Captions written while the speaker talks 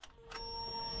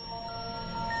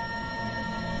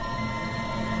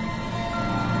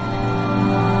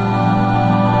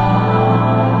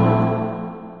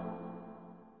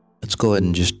go ahead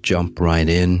and just jump right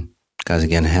in. Guys,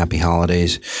 again, happy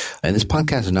holidays. And this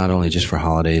podcast is not only just for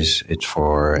holidays, it's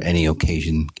for any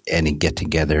occasion, any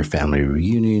get-together, family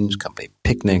reunions, company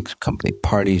picnics, company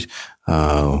parties,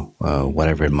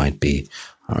 whatever it might be.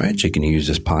 All right, so you can use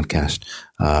this podcast.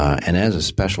 And as a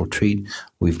special treat,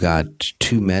 we've got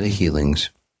 2 meta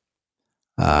healings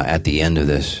at the end of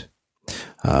this.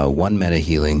 One meta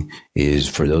healing is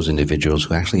for those individuals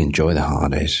who actually enjoy the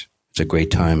holidays. It's a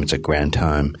great time. It's a grand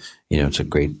time. It's a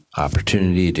great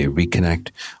opportunity to reconnect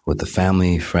with the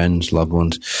family, friends, loved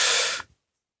ones.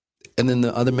 And then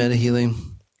the other meta healing,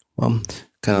 well,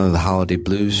 kind of the holiday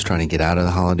blues, trying to get out of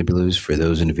the holiday blues for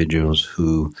those individuals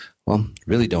who, well,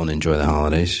 really don't enjoy the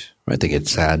holidays, right? They get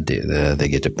sad, they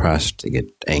get depressed, they get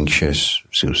anxious,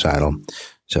 suicidal.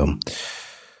 So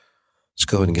let's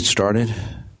go ahead and get started.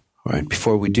 All right,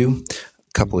 before we do,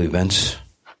 a couple events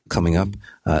coming up.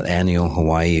 Annual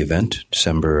Hawaii event,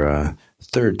 December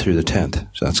 3rd through the 10th.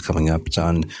 So that's coming up. It's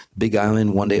on Big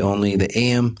Island, one day only. The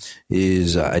AM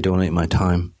is I donate my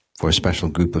time for a special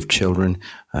group of children.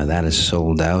 That is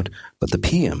sold out. But the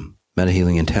PM, Meta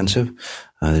Healing Intensive,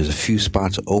 there's a few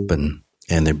spots open,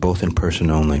 and they're both in person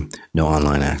only. No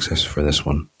online access for this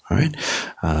one. All right.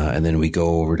 And then we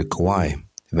go over to Kauai.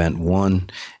 Event 1,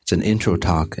 it's an intro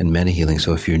talk and meta healing.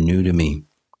 So if you're new to me,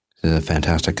 it's a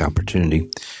fantastic opportunity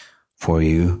for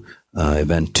you.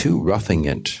 Event 2, Roughing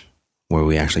It, where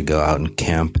we actually go out and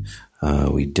camp.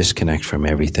 We disconnect from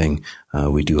everything.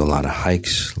 We do a lot of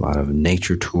hikes, a lot of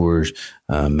nature tours,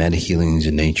 meta healings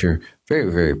in nature.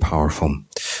 Very, very powerful. And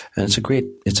it's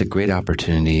a great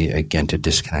opportunity, again, to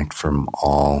disconnect from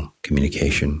all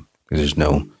communication, because there's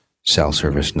no cell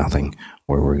service, nothing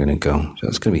where we're going to go. So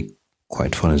it's going to be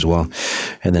quite fun as well.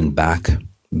 And then back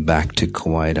to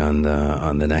Kauai on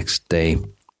the next day.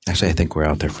 Actually, I think we're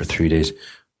out there for 3 days.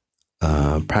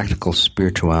 Practical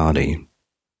spirituality,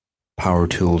 power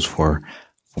tools for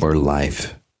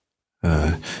life.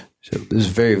 So this is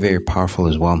very, very powerful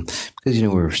as well, because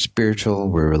we're spiritual,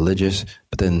 we're religious,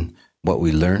 but then what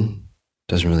we learn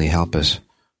doesn't really help us.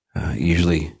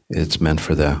 Usually, it's meant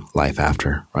for the life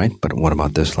after, right? But what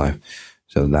about this life?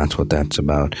 So that's what that's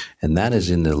about. And that is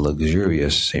in the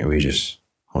luxurious St. Regis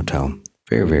Hotel.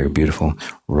 Very, very beautiful,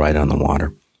 right on the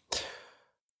water.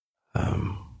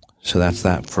 So that's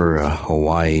that for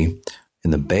Hawaii. In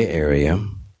the Bay Area,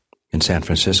 in San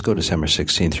Francisco, December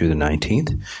 16th through the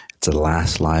 19th. It's the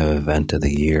last live event of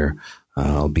the year.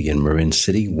 I'll be in Marin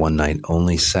City, one night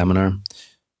only seminar.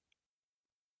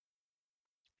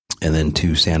 And then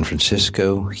to San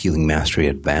Francisco, Healing Mastery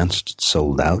Advanced,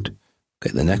 sold out.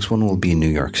 Okay, the next one will be New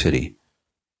York City.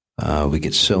 We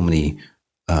get so many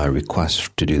requests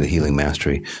to do the Healing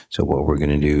Mastery. So what we're going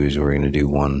to do is we're going to do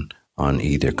one on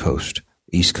either coast,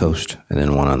 East Coast, and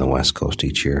then one on the West Coast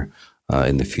each year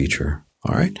in the future.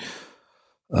 All right.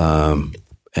 And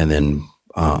then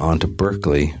on to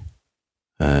Berkeley.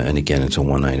 And again, it's a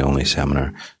one night only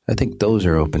seminar. I think those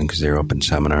are open because they're open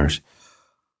seminars.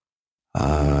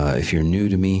 If you're new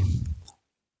to me,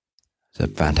 it's a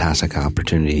fantastic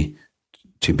opportunity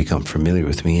to become familiar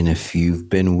with me. And if you've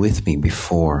been with me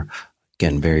before,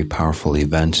 again, very powerful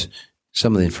events.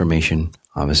 Some of the information,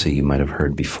 obviously, you might have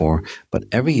heard before, but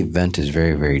every event is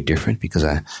very, very different because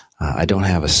I don't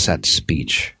have a set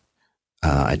speech.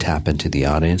 I tap into the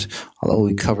audience, although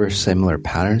we cover similar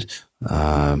patterns,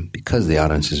 because the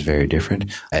audience is very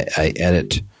different. I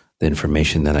edit the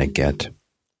information that I get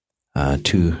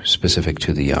too specific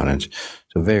to the audience.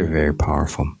 So very, very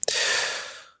powerful.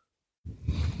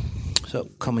 So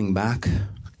coming back,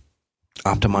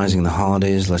 optimizing the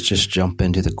holidays, let's just jump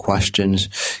into the questions.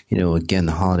 Again,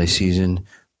 the holiday season,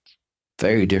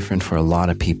 very different for a lot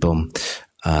of people.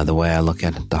 The way I look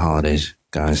at the holidays,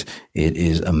 guys, it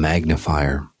is a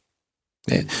magnifier.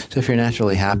 Okay? So if you're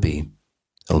naturally happy,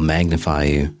 it'll magnify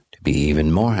you to be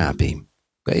even more happy.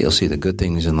 Okay? You'll see the good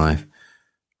things in life,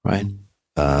 right?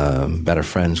 Better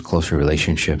friends, closer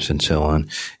relationships, and so on.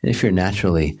 And if you're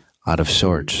naturally out of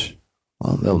sorts,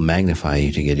 well, they'll magnify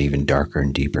you to get even darker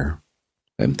and deeper.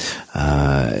 Okay?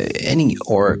 Any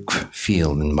auric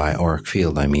field, and by auric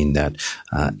field I mean that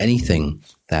anything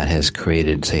that has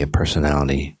created, say, a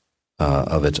personality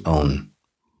of its own.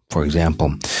 For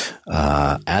example,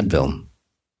 Advil,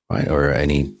 right, or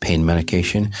any pain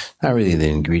medication. Not really the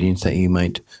ingredients that you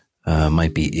might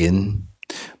be in,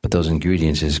 but those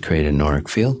ingredients is create an auric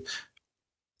field,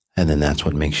 and then that's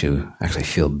what makes you actually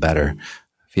feel better.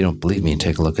 If you don't believe me,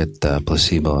 take a look at the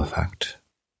placebo effect.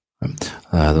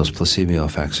 Those placebo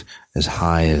effects as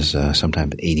high as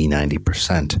sometimes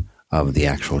 80-90% of the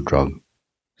actual drug.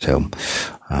 So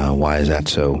why is that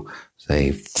so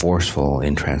say, forceful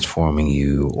in transforming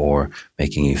you or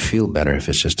making you feel better if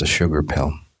it's just a sugar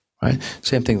pill, right?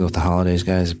 Same thing with the holidays,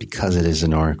 guys. Because it is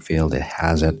an auric field, it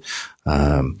has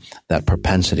that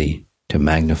propensity to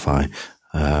magnify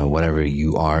whatever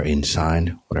you are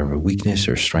inside, whatever weakness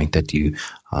or strength that you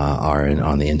are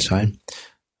on the inside.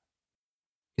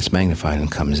 It's magnified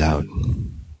and comes out.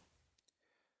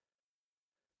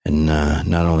 And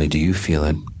not only do you feel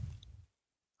it,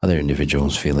 other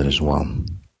individuals feel it as well.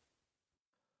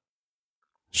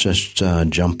 Just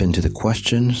jump into the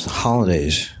questions.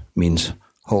 Holidays means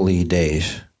holy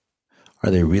days. Are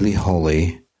they really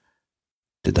holy?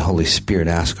 Did the Holy Spirit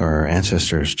ask our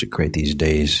ancestors to create these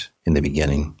days in the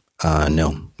beginning?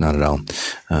 No, not at all.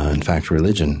 In fact,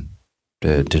 religion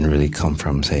didn't really come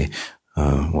from, say,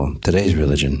 today's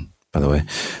religion, by the way,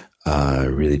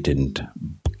 really didn't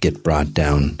get brought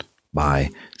down by,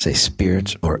 say,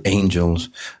 spirits or angels,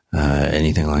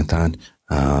 anything like that.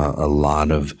 A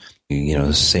lot of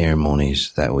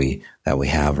ceremonies that we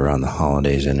have around the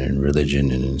holidays and in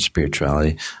religion and in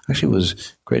spirituality actually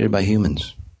was created by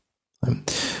humans.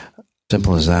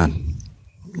 Simple as that.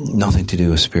 Nothing to do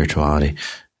with spirituality.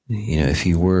 If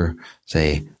you were,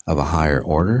 say, of a higher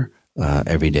order,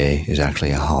 every day is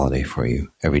actually a holiday for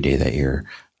you. Every day that you're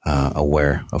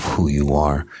aware of who you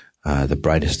are, the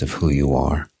brightest of who you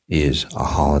are, is a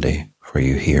holiday for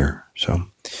you here. So,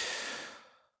 and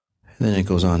then it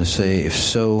goes on to say, if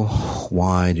so,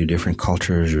 why do different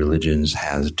cultures, religions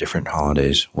have different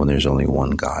holidays when there's only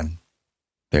one God?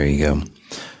 There you go.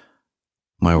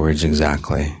 My words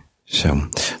exactly. So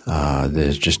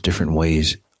there's just different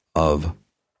ways of,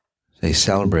 say,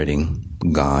 celebrating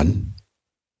God.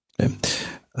 Okay?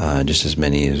 Just as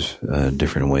many as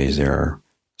different ways there are,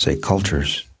 say,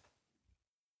 cultures.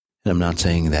 And I'm not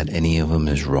saying that any of them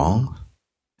is wrong.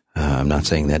 I'm not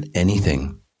saying that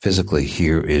anything physically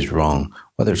here is wrong,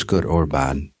 whether it's good or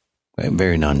bad. I'm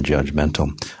very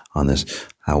non-judgmental on this.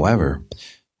 However,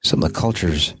 some of the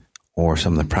cultures or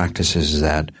some of the practices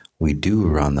that we do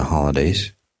around the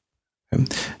holidays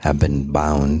have been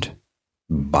bound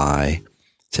by,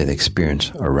 say, the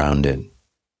experience around it.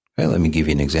 Okay, let me give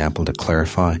you an example to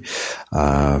clarify.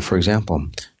 For example,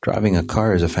 driving a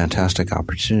car is a fantastic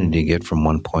opportunity to get from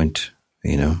one point,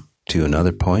 to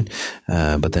another point.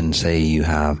 But then say you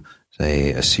have,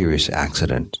 say, a serious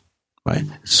accident, right?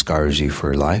 It scars you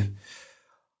for life.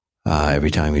 Every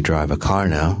time you drive a car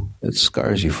now, it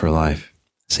scars you for life.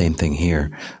 Same thing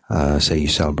here. Say you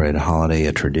celebrate a holiday,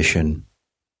 a tradition,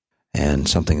 and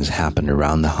something has happened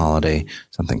around the holiday,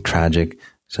 something tragic,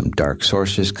 some dark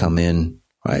sources come in,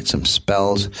 right? Some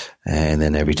spells, and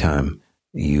then every time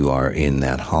you are in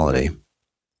that holiday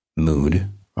mood,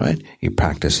 right? You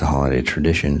practice the holiday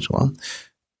traditions. Well,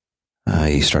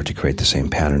 you start to create the same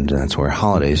patterns, and that's where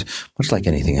holidays, much like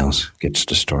anything else, gets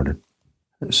distorted.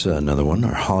 This is another one.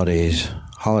 Our holiday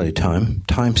time,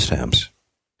 timestamps.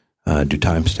 Do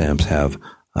timestamps have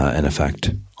an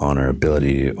effect on our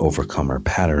ability to overcome our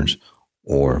patterns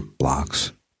or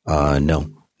blocks?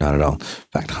 No, not at all. In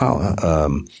fact,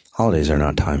 holidays are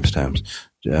not timestamps.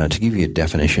 To give you a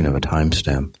definition of a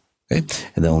timestamp, okay,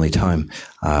 and the only time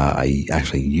I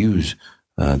actually use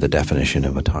the definition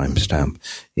of a timestamp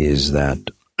is that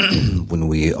when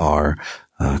we are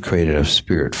created of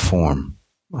spirit form,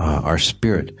 our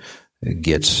spirit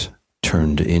gets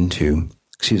turned into,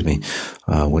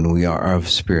 when we are of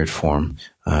spirit form,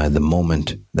 the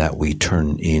moment that we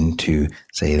turn into,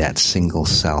 say, that single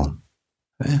cell,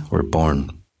 we're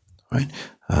born, right?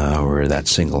 We're that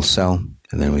single cell,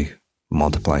 and then we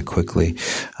multiply quickly.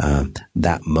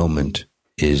 That moment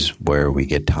is where we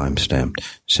get time stamped.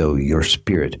 So your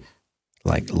spirit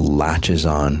latches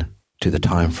on to the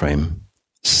time frame,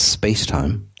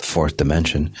 space-time, fourth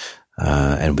dimension,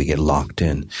 and we get locked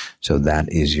in. So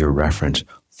that is your reference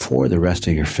for the rest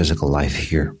of your physical life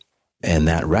here. And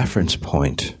that reference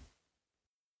point,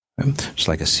 just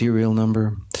like a serial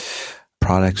number,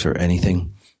 products or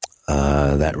anything,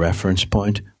 that reference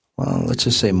point, well, let's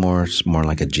just say it's more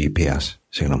like a GPS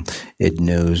signal. It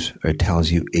knows or tells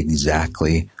you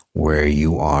exactly where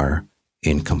you are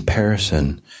in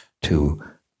comparison to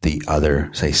the other,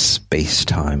 say,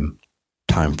 space-time,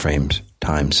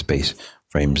 time-space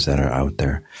frames that are out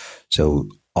there. So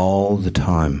all the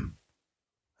time,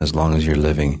 as long as you're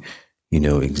living, you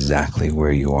know exactly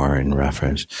where you are in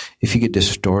reference. If you get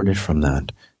distorted from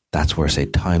that, that's where, say,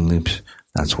 time loops,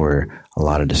 that's where a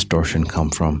lot of distortion come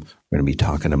from. We're going to be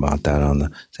talking about that on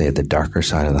the darker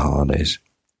side of the holidays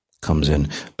comes in.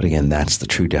 But again, that's the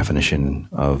true definition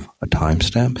of a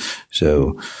timestamp.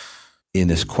 So in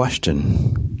this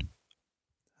question,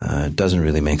 it doesn't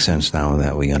really make sense now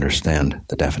that we understand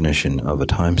the definition of a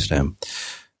timestamp.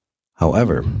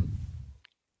 However,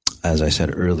 as I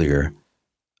said earlier,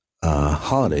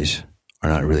 holidays are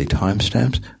not really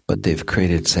timestamps, but they've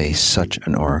created, say, such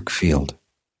an auric field.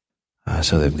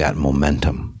 So they've got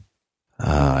momentum.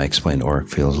 I explained auric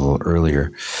fields a little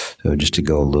earlier. So just to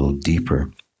go a little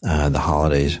deeper, the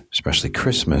holidays, especially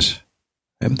Christmas,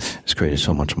 has created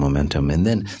so much momentum. And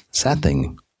then the sad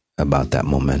thing about that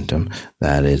momentum,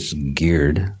 that it's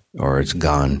geared or it's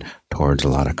gone towards a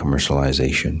lot of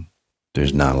commercialization.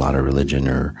 There's not a lot of religion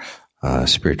or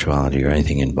spirituality or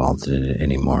anything involved in it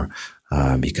anymore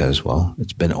because, well,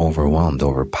 it's been overwhelmed,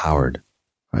 overpowered.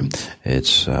 Right?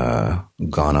 It's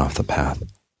gone off the path.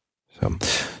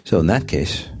 So in that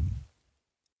case,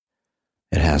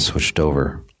 it has switched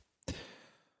over.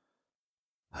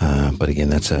 But again,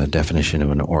 that's a definition of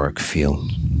an auric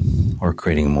field or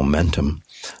creating momentum.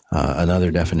 Another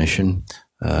definition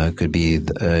could be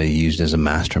used as a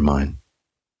mastermind.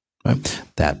 Right?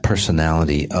 That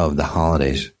personality of the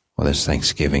holidays, whether it's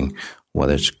Thanksgiving,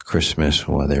 whether it's Christmas,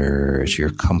 whether it's your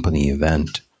company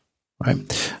event,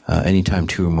 right? Anytime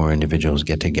two or more individuals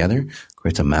get together,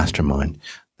 creates a mastermind.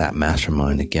 That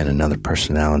mastermind, again, another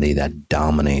personality that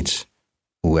dominates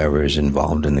whoever is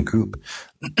involved in the group.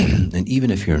 And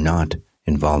even if you're not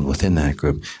involved within that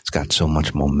group, it's got so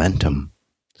much momentum,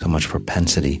 so much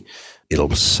propensity.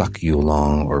 It'll suck you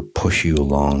along or push you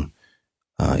along,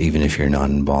 even if you're not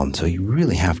involved. So you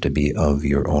really have to be of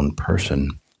your own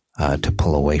person to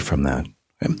pull away from that.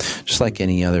 Okay? Just like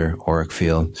any other auric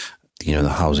field, the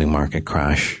housing market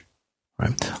crash,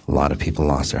 right? A lot of people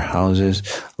lost their houses,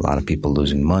 a lot of people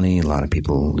losing money, a lot of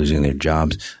people losing their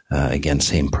jobs. Again,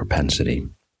 same propensity.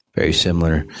 Very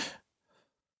similar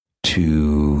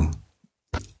to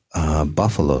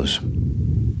buffaloes.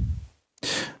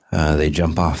 They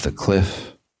jump off the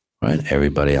cliff, right?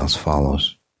 Everybody else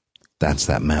follows. That's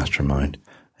that mastermind.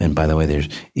 And by the way,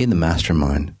 in the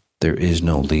mastermind, there is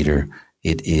no leader.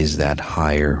 It is that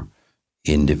higher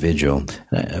individual.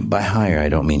 By higher, I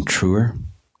don't mean truer.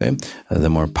 Okay? The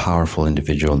more powerful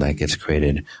individual that gets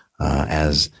created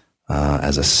as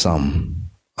a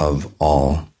sum of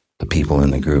all the people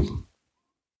in the group.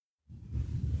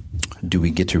 Do we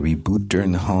get to reboot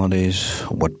during the holidays?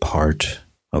 What part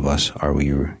of us are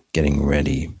we getting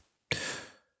ready?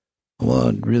 Well,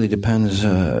 it really depends.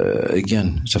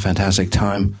 Again, it's a fantastic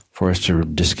time for us to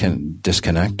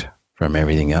disconnect from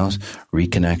everything else,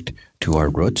 reconnect to our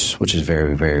roots, which is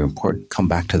very, very important. Come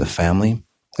back to the family.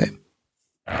 Okay.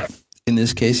 In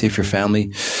this case, if your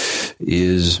family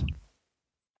is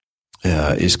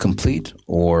complete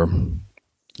or,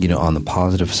 on the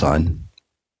positive side,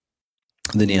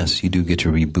 then yes, you do get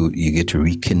to reboot. You get to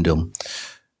rekindle,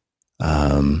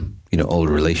 old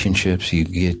relationships. You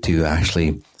get to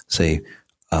actually say,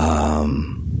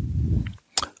 fan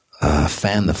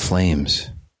the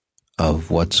flames of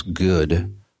what's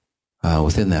good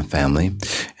within that family.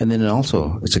 And then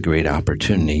also it's a great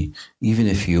opportunity, even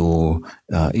if your,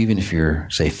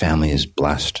 say, family is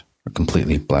blessed or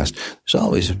completely blessed, there's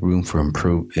always room for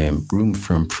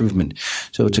improvement.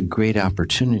 So it's a great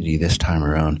opportunity this time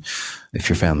around, if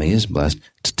your family is blessed,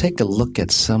 to take a look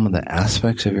at some of the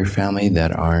aspects of your family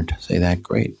that aren't, say, that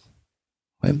great.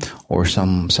 Right? Or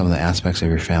some of the aspects of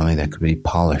your family that could be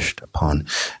polished upon.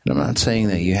 And I'm not saying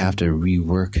that you have to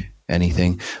rework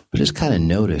anything, but just kind of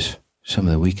notice some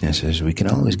of the weaknesses. We can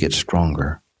always get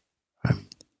stronger. Right?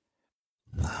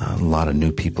 A lot of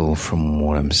new people from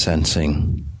what I'm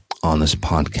sensing on this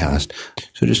podcast.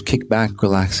 So just kick back,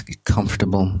 relax, get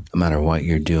comfortable, no matter what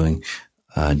you're doing.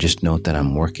 Just note that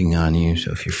I'm working on you.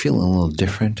 So if you're feeling a little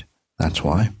different, that's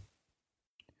why.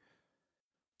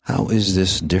 How is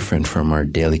this different from our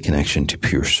daily connection to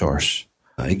pure source?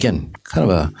 Again,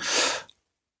 kind of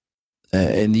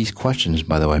and these questions,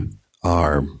 by the way,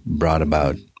 are brought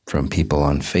about from people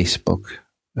on Facebook.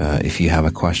 If you have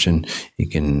a question, you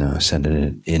can send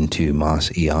it into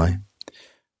MossEI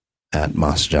at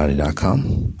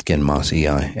mossajati.com. Again,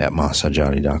 MossEI at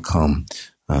mossajati.com.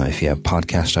 If you have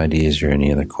podcast ideas or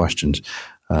any other questions.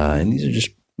 And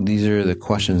these are the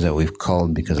questions that we've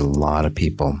called because a lot of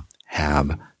people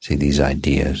have, say, these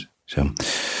ideas. So,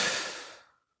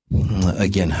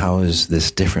 again, how is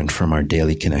this different from our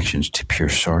daily connections to pure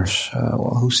source?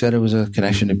 Well, who said it was a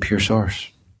connection to pure source?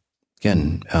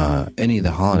 Again, any of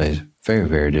the holidays, very,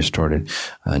 very distorted.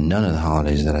 None of the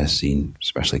holidays that I've seen,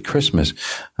 especially Christmas,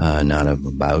 not of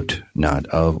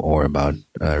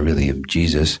really of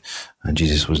Jesus.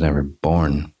 Jesus was never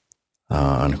born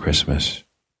on Christmas,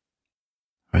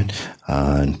 right?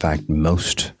 In fact,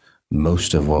 most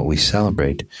of what we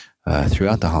celebrate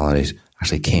throughout the holidays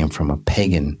actually came from a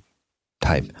pagan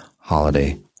type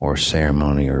holiday or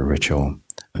ceremony or ritual,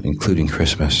 including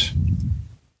Christmas.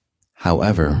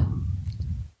 However,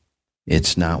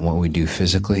 it's not what we do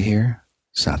physically here.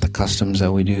 It's not the customs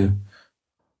that we do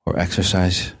or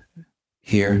exercise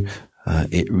here.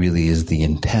 It really is the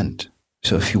intent.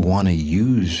 So if you want to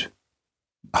use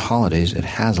holidays, it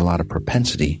has a lot of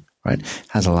propensity, right? It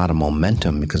has a lot of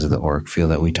momentum because of the auric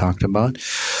field that we talked about.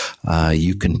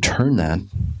 You can turn that,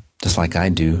 just like I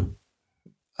do.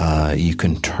 You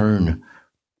can turn,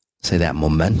 say, that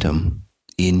momentum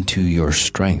into your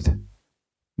strength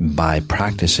by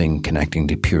practicing connecting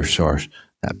to pure source,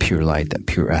 that pure light, that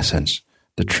pure essence,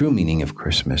 the true meaning of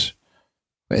Christmas,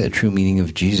 right? The true meaning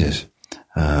of Jesus.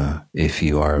 If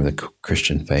you are of the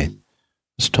Christian faith,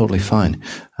 it's totally fine.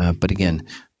 But again,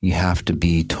 you have to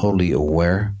be totally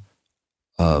aware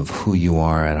of who you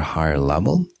are at a higher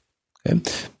level. Okay?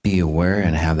 Be aware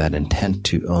and have that intent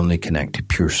to only connect to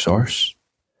pure source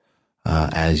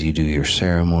as you do your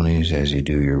ceremonies, as you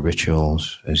do your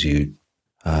rituals, as you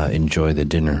enjoy the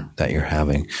dinner that you're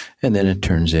having. And then it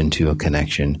turns into a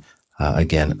connection,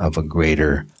 again, of a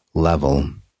greater level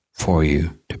for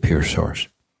you to pure source.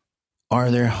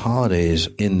 Are there holidays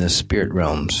in the spirit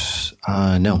realms?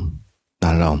 No,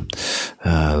 not at all.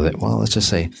 Well, let's just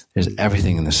say there's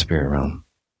everything in the spirit realm.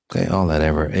 Okay, all that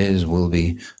ever is, will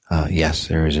be. Yes,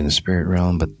 there is in the spirit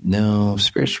realm, but no,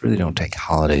 spirits really don't take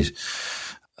holidays.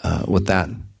 With that,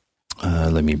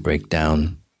 let me break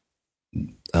down.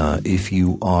 If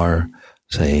you are,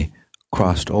 say,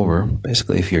 crossed over,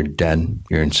 basically if you're dead,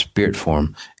 you're in spirit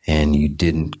form, and you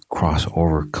didn't cross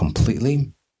over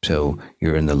completely, so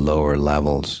you're in the lower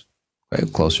levels,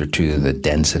 right, closer to the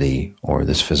density or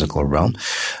this physical realm,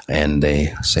 and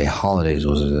they say holidays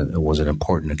was an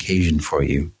important occasion for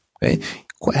you. Okay,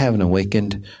 quite haven't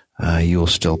awakened, you will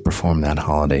still perform that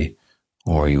holiday,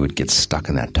 or you would get stuck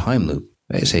in that time loop.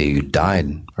 They say you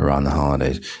died around the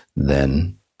holidays,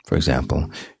 then, for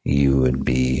example, you would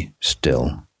be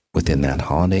still within that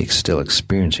holiday, still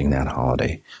experiencing that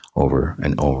holiday over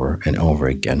and over and over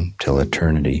again till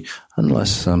eternity, unless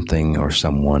something or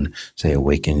someone, say,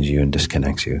 awakens you and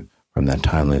disconnects you from that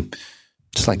time loop,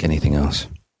 just like anything else.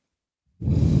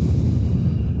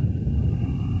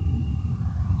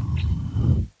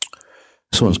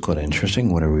 This one's quite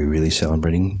interesting. What are we really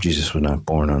celebrating? Jesus was not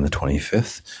born on the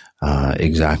 25th.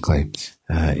 Exactly.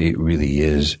 It really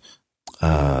is,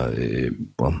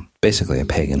 basically a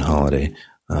pagan holiday.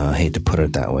 I hate to put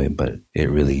it that way, but it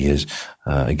really is.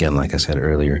 Again, like I said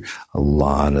earlier, a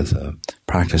lot of the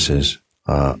practices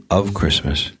of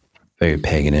Christmas, very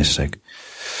paganistic.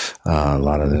 A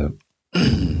lot of the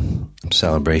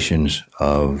celebrations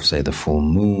of, say, the full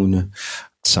moon,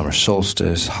 summer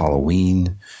solstice,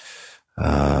 Halloween,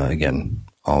 again,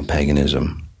 all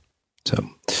paganism. So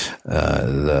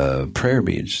the prayer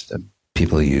beads that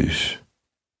people use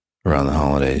around the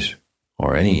holidays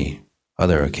or any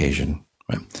other occasion,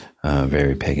 right?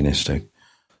 Very paganistic.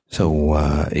 So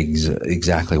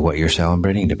exactly what you're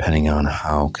celebrating, depending on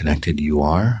how connected you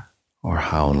are or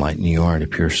how enlightened you are to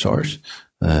pure source,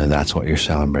 that's what you're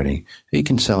celebrating. You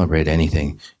can celebrate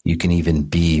anything. You can even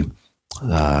be,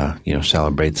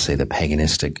 celebrate, say, the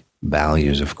paganistic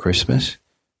values of Christmas.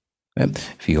 Right?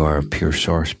 If you are pure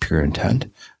source, pure intent,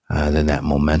 then that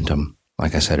momentum,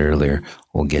 like I said earlier,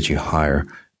 will get you higher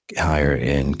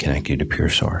and connect you to pure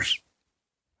source.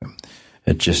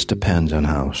 It just depends on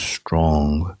how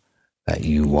strong that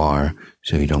you are,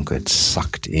 so you don't get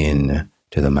sucked in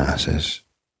to the masses.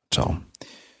 That's all.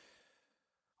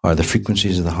 Are the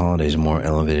frequencies of the holidays more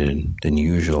elevated than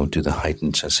usual due to the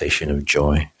heightened sensation of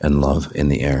joy and love in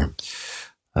the air?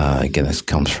 Again, this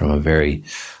comes from a very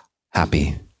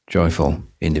happy, joyful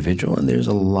individual, and there's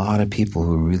a lot of people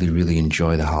who really, really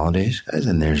enjoy the holidays, guys,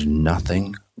 and there's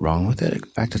nothing wrong with it. In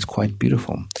fact, it's quite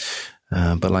beautiful.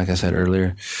 But like I said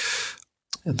earlier,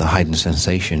 the heightened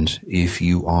sensations, if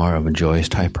you are of a joyous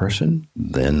type person,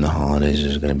 then the holidays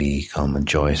is going to become a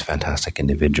joyous, fantastic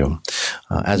individual.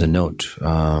 As a note,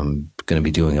 I'm going to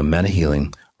be doing a meta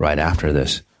healing right after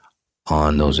this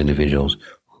on those individuals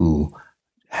who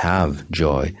have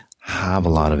joy, have a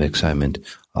lot of excitement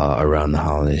around the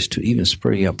holidays, to even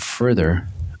spur you up further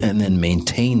and then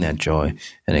maintain that joy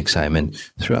and excitement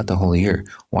throughout the whole year.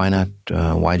 Why not?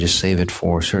 Why just save it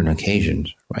for certain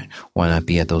occasions, right? Why not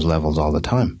be at those levels all the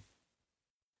time?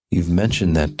 You've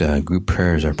mentioned that group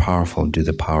prayers are powerful due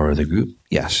to the power of the group.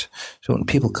 Yes. So when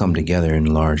people come together in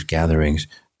large gatherings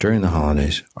during the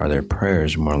holidays, are their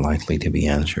prayers more likely to be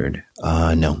answered?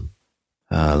 No.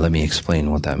 Let me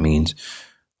explain what that means.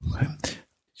 Okay.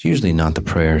 It's usually not the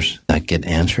prayers that get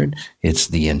answered. It's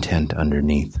the intent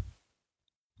underneath.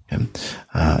 Okay.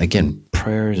 Again,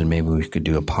 prayers, and maybe we could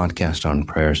do a podcast on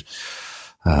prayers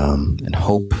and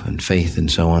hope and faith and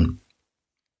so on.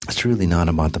 it's really not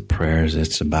about the prayers.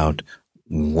 It's about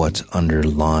what's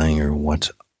underlying, or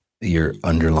what's your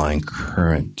underlying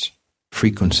current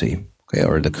frequency, okay,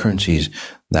 or the currencies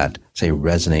that, say,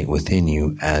 resonate within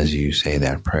you as you say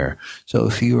that prayer. So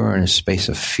if you are in a space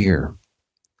of fear,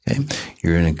 okay,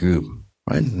 you're in a group,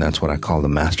 right? And that's what I call the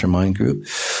mastermind group.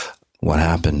 What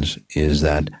happens is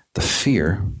that the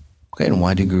fear, okay, and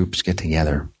why do groups get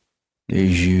together?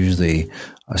 There's usually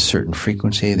a certain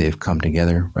frequency. They've come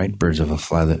together, right? Birds of a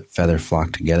feather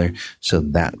flock together. So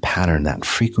that pattern, that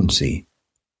frequency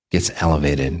gets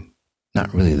elevated,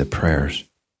 not really the prayers.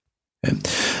 Okay?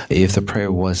 If the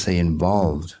prayer was, say,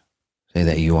 involved, say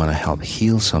that you want to help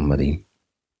heal somebody,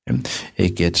 okay,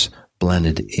 it gets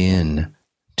blended in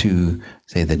to,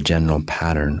 say, the general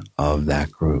pattern of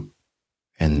that group.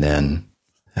 And then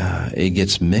it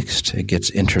gets mixed, it gets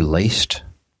interlaced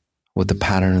with the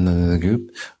pattern of the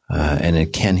group, and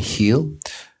it can heal.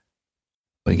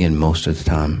 But again, most of the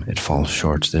time it falls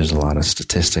short. There's a lot of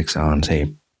statistics on,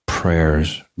 say,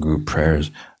 prayers, group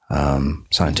prayers,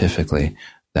 scientifically,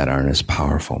 that aren't as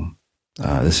powerful.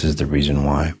 This is the reason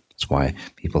why. That's why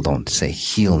people don't say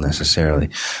heal necessarily.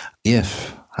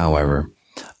 If, however,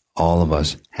 all of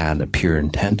us had a pure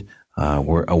intent,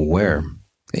 we're aware.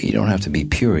 You don't have to be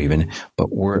pure even,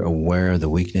 but we're aware of the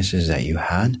weaknesses that you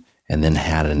had, and then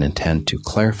had an intent to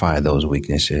clarify those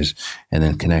weaknesses, and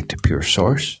then connect to pure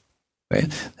source. Right?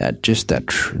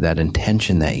 That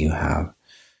intention that you have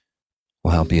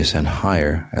will help you ascend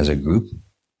higher as a group.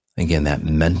 Again, that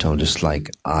mental, just like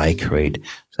I create,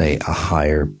 say, a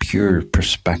higher, pure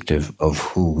perspective of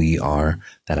who we are,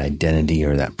 that identity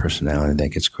or that personality that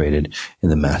gets created in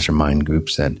the mastermind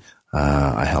groups that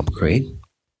I help create,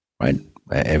 right?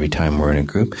 Every time we're in a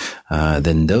group,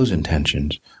 then those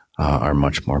intentions are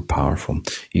much more powerful.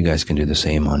 You guys can do the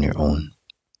same on your own.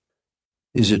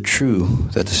 Is it true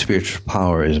that the spiritual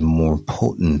power is more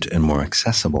potent and more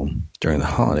accessible during the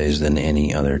holidays than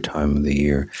any other time of the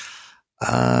year?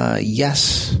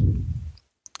 Yes.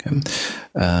 Okay.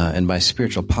 And by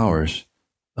spiritual powers,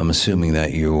 I'm assuming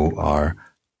that you are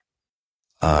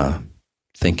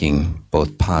thinking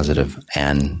both positive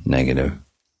and negative.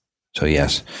 So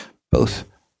yes, both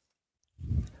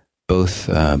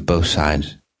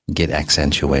sides get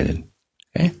accentuated.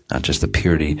 Okay, not just the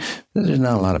purity. There's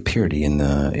not a lot of purity in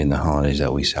the holidays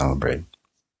that we celebrate.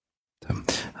 So,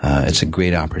 it's a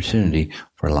great opportunity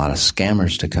for a lot of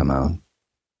scammers to come out,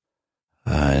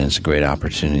 and it's a great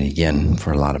opportunity again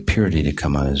for a lot of purity to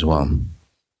come out as well.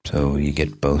 So you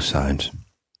get both sides.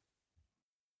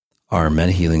 Are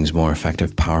meta healings more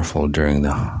effective, powerful during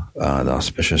the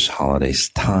auspicious holidays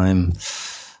time?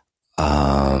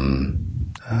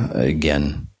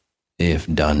 Again, if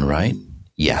done right,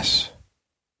 yes.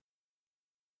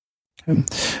 Okay.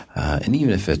 And even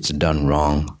if it's done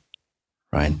wrong,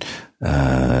 right,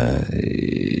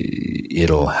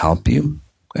 it'll help you.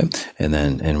 Okay.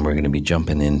 And we're going to be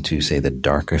jumping into, say, the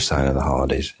darker side of the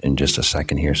holidays in just a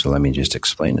second here. So let me just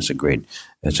explain. It's a great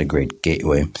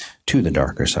gateway to the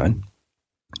darker side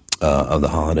of the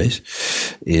holidays.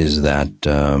 Is that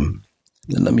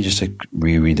let me just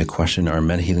reread the question. Are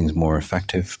meta healings more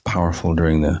effective, powerful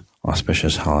during the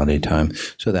auspicious holiday time?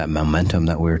 So that momentum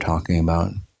that we were talking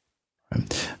about.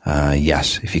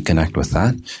 Yes, if you connect with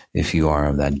that, if you are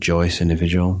of that joyous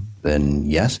individual, then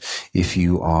yes. If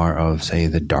you are of, say,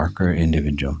 the darker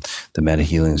individual, the meta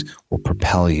healings will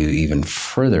propel you even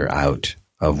further out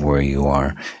of where you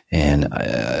are. And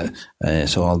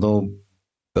so although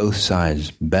both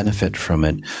sides benefit from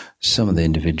it, some of the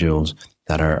individuals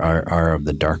that are of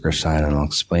the darker side, and I'll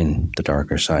explain the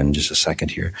darker side in just a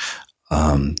second here,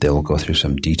 they will go through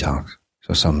some detox.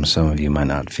 So some of you might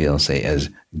not feel, say, as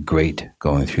great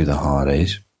going through the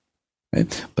holidays,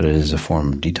 right? But it is a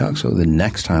form of detox. So the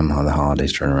next time how the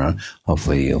holidays turn around,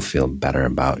 hopefully you'll feel better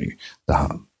about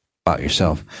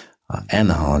yourself and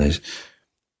the holidays.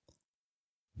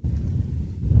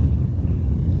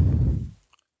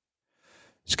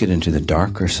 Let's get into the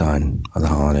darker side of the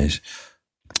holidays.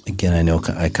 Again, I know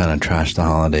I kind of trash the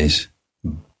holidays,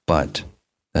 but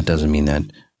that doesn't mean that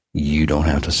you don't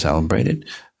have to celebrate it.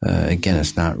 Again,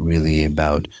 it's not really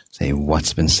about, say,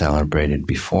 what's been celebrated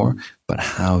before, but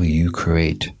how you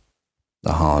create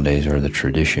the holidays or the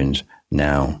traditions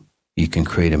now. You can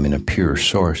create them in a pure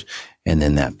source, and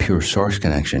then that pure source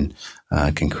connection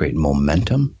can create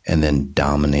momentum and then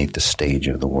dominate the stage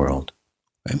of the world.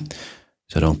 Okay?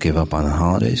 So don't give up on the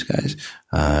holidays, guys.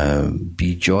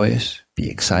 Be joyous,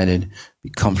 be excited, be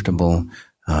comfortable,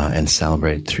 and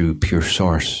celebrate through pure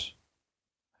source.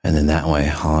 And then that way,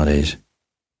 holidays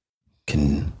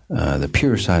can, the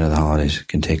pure side of the holidays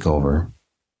can take over,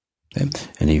 okay,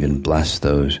 and even bless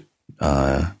those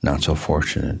not so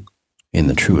fortunate in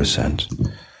the truest sense.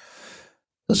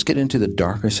 Let's get into the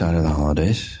darker side of the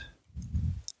holidays.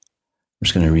 I'm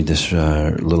just going to read this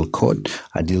little quote.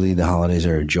 Ideally, the holidays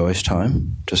are a joyous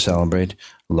time to celebrate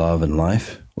love and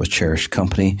life with cherished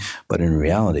company, but in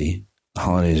reality, the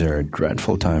holidays are a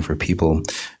dreadful time for people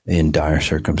in dire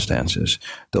circumstances.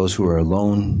 Those who are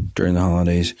alone during the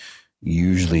holidays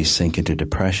usually sink into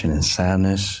depression and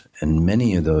sadness, and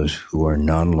many of those who are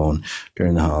not alone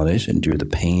during the holidays endure the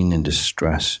pain and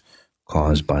distress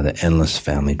caused by the endless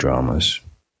family dramas.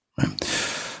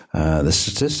 The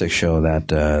statistics show that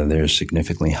there's a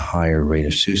significantly higher rate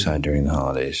of suicide during the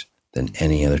holidays than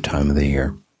any other time of the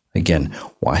year. Again,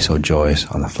 why so joyous?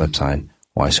 On the flip side,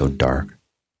 why so dark?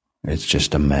 It's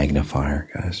just a magnifier,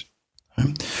 guys.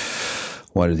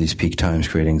 Why do these peak times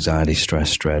create anxiety,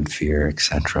 stress, dread, fear,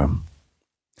 etc.?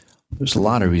 There's a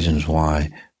lot of reasons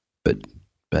why,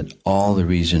 but all the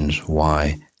reasons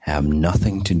why have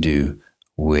nothing to do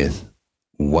with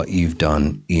what you've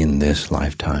done in this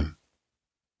lifetime.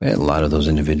 A lot of those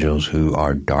individuals who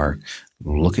are dark,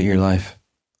 look at your life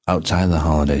outside of the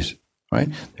holidays, right?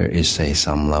 There is, say,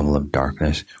 some level of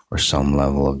darkness or some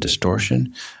level of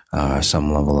distortion,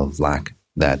 some level of lack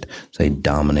that, say,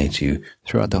 dominates you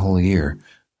throughout the whole year.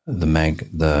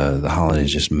 The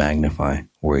holidays just magnify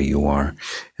where you are.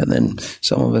 And then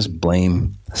some of us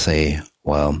blame, say,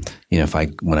 well,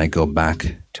 when I go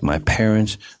back to my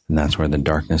parents, then that's where the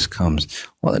darkness comes.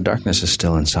 Well, the darkness is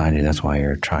still inside you. That's why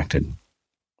you're attracted.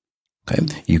 Okay?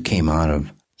 You came out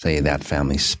of, say, that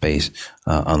family space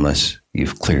unless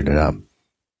you've cleared it up.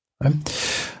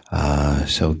 Okay?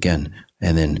 So again,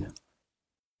 and then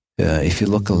if you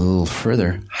look a little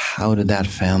further, how did that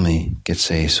family get,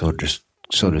 say, so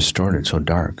distorted, so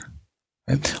dark?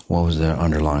 Okay? What was the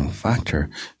underlying factor?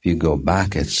 If you go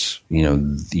back, it's,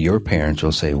 your parents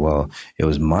will say, well, it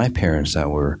was my parents that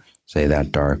were, say,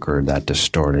 that dark or that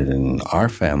distorted, and our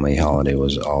family holiday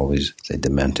was always, say,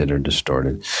 demented or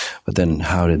distorted. But then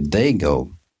how did they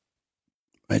go?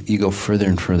 Right? You go further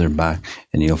and further back,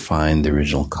 and you'll find the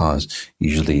original cause.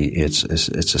 Usually it's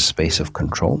a space of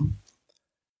control.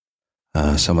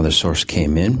 Some other source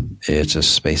came in. It's a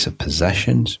space of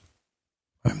possessions.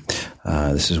 Right?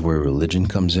 This is where religion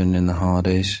comes in the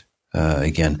holidays.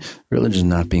 Again, religion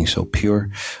not being so pure.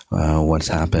 What's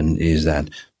happened is that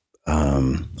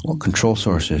control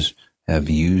sources have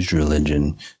used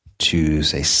religion to,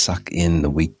 say, suck in the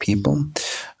weak people,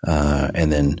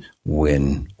 and then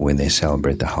when they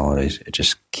celebrate the holidays, it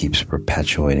just keeps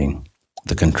perpetuating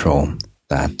the control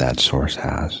that source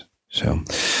has. So,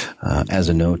 as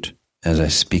a note, as I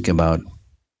speak about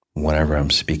whatever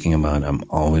I'm speaking about, I'm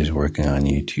always working on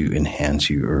you to enhance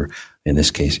you, or in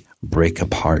this case, break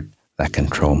apart that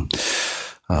control.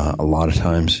 A lot of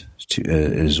times,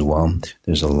 as well,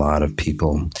 there's a lot of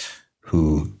people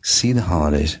who see the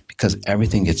holidays because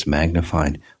everything gets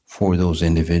magnified for those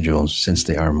individuals since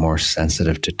they are more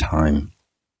sensitive to time.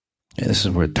 And this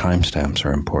is where timestamps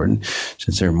are important.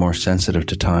 Since they're more sensitive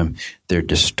to time, they're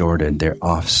distorted, they're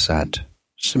offset.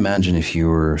 Just imagine if you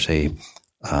were, say,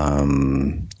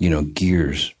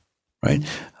 gears, right?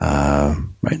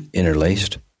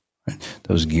 Interlaced, right?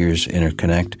 Those gears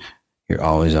interconnect. You're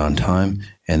always on time.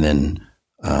 And then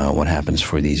what happens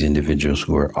for these individuals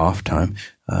who are off time,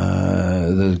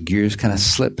 the gears kind of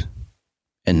slip,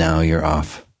 and now you're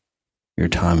off. Your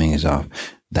timing is off.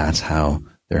 That's how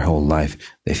their whole life,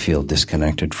 they feel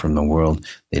disconnected from the world.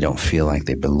 They don't feel like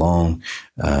they belong.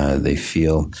 They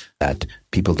feel that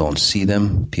people don't see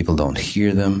them. People don't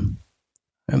hear them.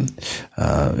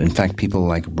 In fact, people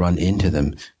run into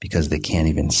them because they can't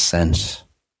even sense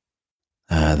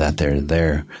that they're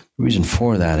there. The reason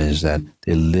for that is that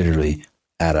they literally,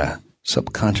 at a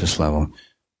subconscious level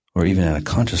or even at a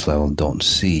conscious level, don't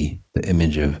see the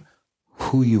image of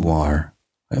who you are.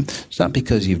 It's not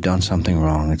because you've done something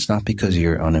wrong. It's not because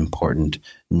you're unimportant.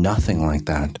 Nothing like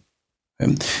that.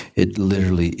 It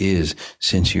literally is,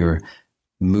 since you're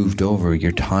moved over,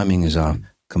 your timing is off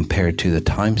compared to the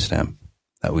timestamp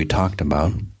that we talked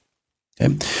about.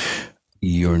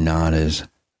 You're not as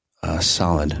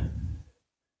solid.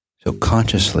 So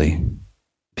consciously,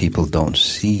 people don't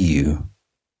see you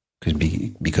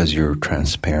because you're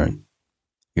transparent.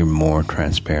 You're more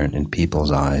transparent in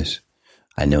people's eyes.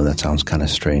 I know that sounds kind of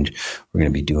strange. We're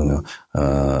going to be doing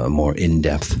a more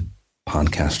in-depth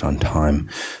podcast on time,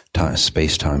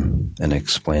 space-time, and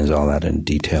explains all that in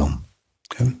detail.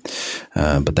 Okay?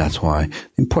 But that's why the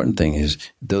important thing is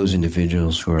those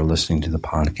individuals who are listening to the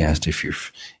podcast,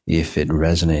 if it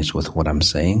resonates with what I'm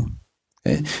saying,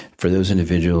 okay? For those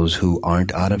individuals who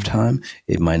aren't out of time,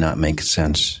 it might not make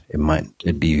sense.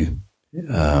 It'd be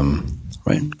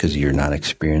right? Because you're not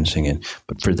experiencing it.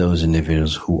 But for those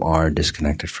individuals who are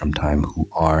disconnected from time, who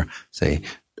are, say,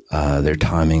 their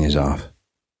timing is off,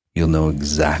 you'll know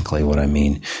exactly what I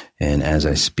mean. And as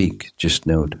I speak, just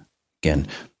note, again,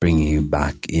 bringing you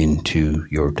back into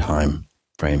your time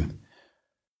frame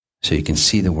so you can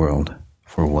see the world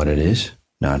for what it is,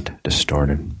 not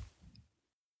distorted.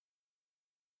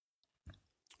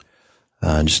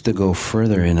 Just to go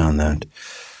further in on that,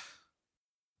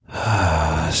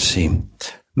 see,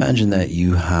 imagine that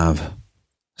you have,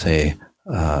 say,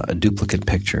 a duplicate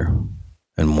picture,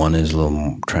 and one is a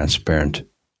little transparent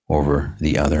over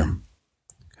the other.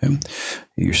 Okay?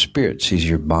 Your spirit sees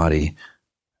your body,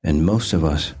 and most of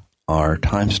us are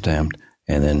time-stamped,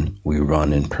 and then we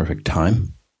run in perfect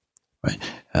time, right?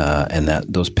 And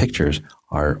that those pictures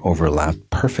are overlapped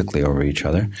perfectly over each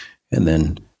other, and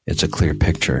then it's a clear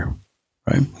picture,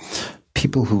 right?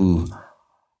 People who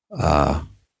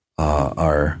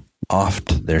are off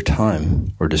their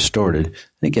time or distorted, and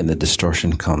again, the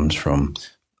distortion comes from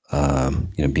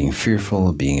being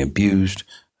fearful, being abused,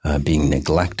 being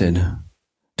neglected,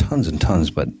 tons and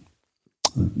tons, but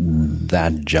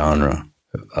that genre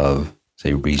of,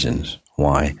 say, reasons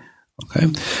why, okay,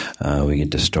 we get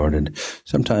distorted.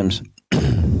 Sometimes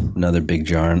another big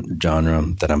genre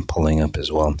that I'm pulling up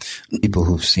as well, people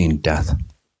who've seen death,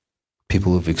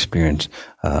 people who've experienced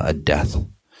a death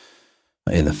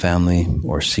in the family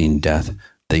or seen death,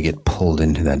 they get pulled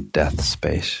into that death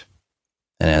space.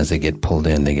 And as they get pulled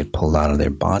in, they get pulled out of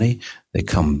their body, they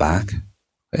come back,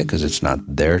 because it's not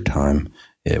their time,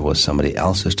 it was somebody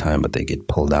else's time, but they get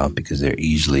pulled out because they're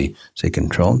easily, say,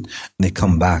 controlled, and they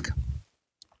come back.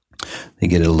 They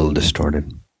get a little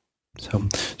distorted. So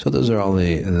those are all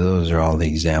the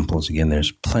examples. Again,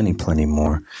 there's plenty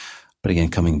more. But again,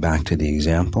 coming back to the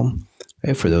example,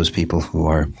 okay, for those people who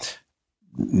are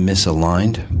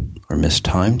misaligned or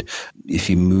mistimed, if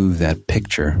you move that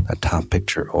picture, that top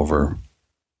picture over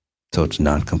so it's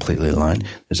not completely aligned,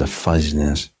 there's a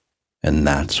fuzziness, and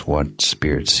that's what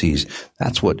spirit sees.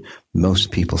 That's what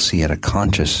most people see at a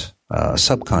conscious,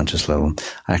 subconscious level.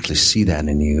 I actually see that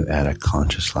in you at a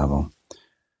conscious level.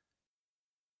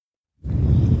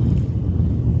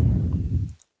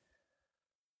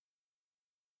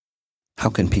 How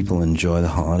can people enjoy the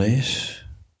holidays?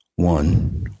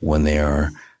 One, when they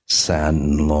are sad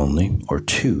and lonely, or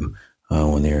two,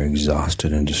 when they are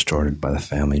exhausted and distorted by the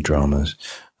family dramas.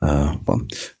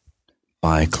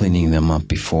 By cleaning them up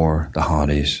before the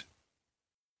holidays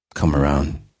come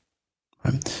around.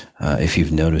 Right? If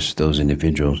you've noticed those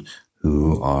individuals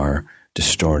who are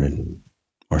distorted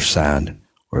or sad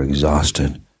or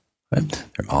exhausted, right?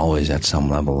 They're always at some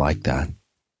level like that.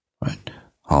 Right?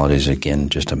 Holidays, again,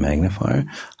 just a magnifier.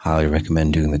 Highly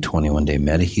recommend doing the 21-day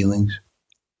meta healings.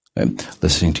 Right?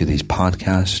 Listening to these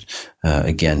podcasts,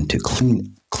 again, to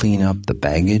clean up the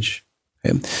baggage,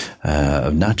 okay,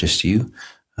 of not just you,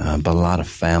 but a lot of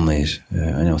families.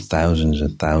 I know thousands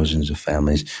and thousands of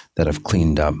families that have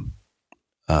cleaned up,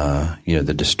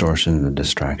 the distortion, the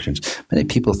distractions. Many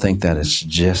people think that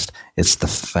it's the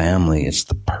family, it's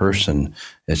the person,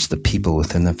 it's the people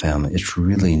within the family. It's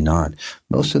really not.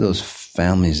 Most of those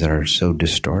families that are so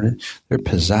distorted, they're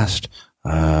possessed.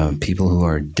 People who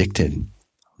are addicted,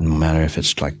 no matter if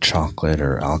it's like chocolate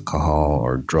or alcohol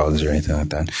or drugs or anything like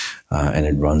that, and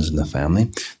it runs in the family.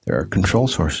 There are control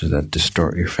sources that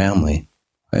distort your family.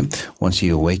 Right? Once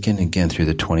you awaken, again, through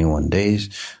the 21 days,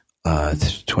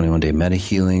 21-day meta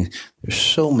healing, there's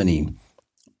so many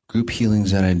group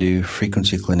healings that I do,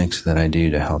 frequency clinics that I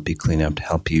do to help you clean up, to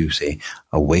help you, say,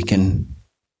 awaken.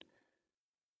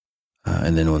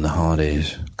 And then when the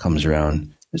holidays comes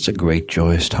around, it's a great,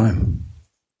 joyous time.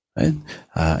 Right?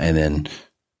 And then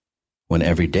when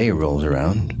every day rolls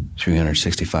around,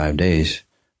 365 days,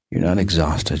 you're not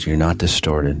exhausted, you're not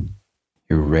distorted,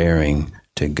 you're raring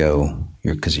to go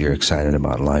because you're excited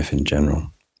about life in general.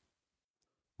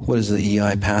 What is the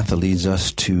EI path that leads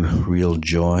us to real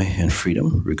joy and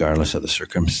freedom, regardless of the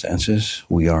circumstances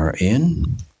we are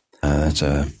in? That's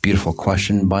a beautiful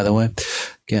question, by the way.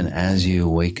 Again, as you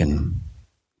awaken,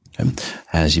 okay,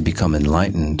 as you become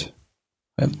enlightened,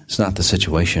 okay, it's not the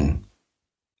situation.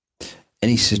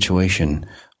 Any situation,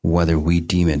 whether we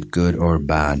deem it good or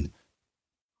bad,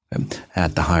 okay,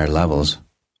 at the higher levels,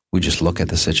 we just look at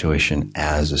the situation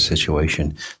as a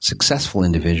situation. Successful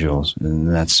individuals, and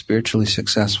that's spiritually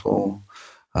successful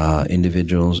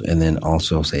individuals, and then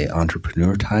also, say,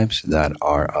 entrepreneur types that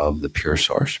are of the pure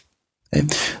source. Okay?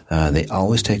 They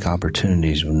always take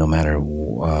opportunities, no matter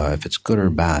if it's good or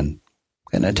bad.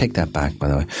 And I take that back, by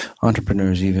the way.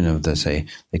 Entrepreneurs, even if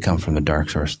they come from the dark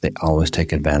source, they always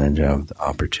take advantage of the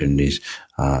opportunities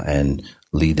and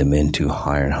lead them into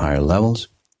higher and higher levels.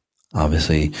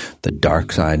 Obviously, the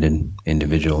dark-sided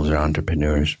individuals or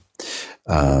entrepreneurs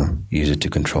use it to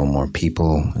control more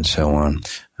people and so on.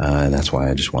 And that's why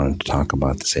I just wanted to talk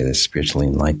about, the spiritually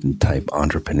enlightened type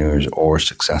entrepreneurs or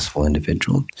successful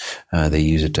individuals. They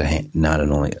use it to not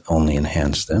only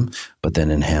enhance them, but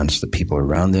then enhance the people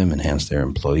around them, enhance their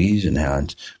employees,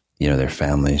 enhance their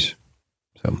families.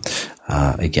 So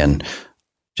again,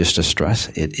 just to stress,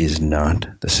 it is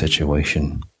not the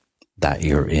situation that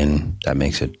you're in that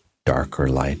makes it dark or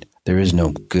light. There is no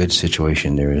good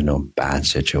situation. There is no bad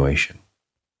situation.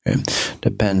 Okay?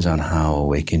 Depends on how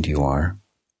awakened you are.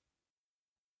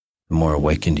 The more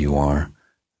awakened you are,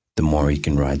 the more you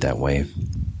can ride that wave.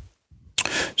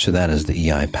 So that is the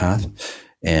EI path.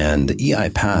 And the EI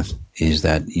path is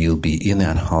that you'll be in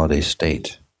that holiday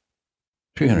state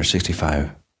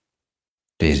 365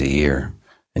 days a year.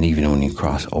 And even when you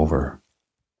cross over,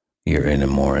 you're in a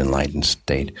more enlightened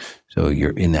state. So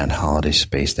you're in that holiday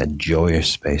space, that joyous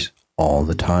space all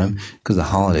the time. Because the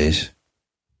holidays,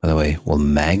 by the way, will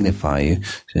magnify you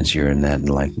since you're in that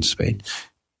enlightened state.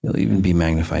 You'll even be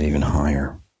magnified even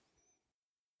higher.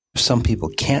 Some people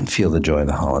can't feel the joy of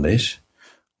the holidays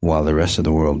while the rest of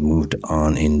the world moved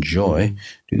on in joy.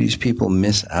 Do these people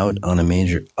miss out on a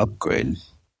major upgrade?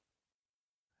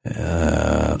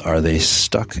 Are they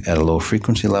stuck at a low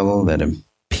frequency level that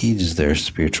impedes their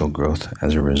spiritual growth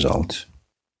as a result?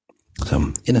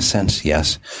 So, in a sense,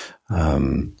 yes.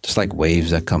 Just like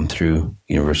waves that come through,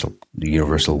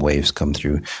 universal waves come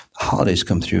through, the holidays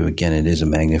come through. Again, it is a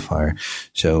magnifier.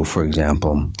 So, for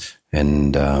example,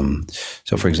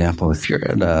 if you're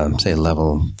at say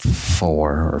level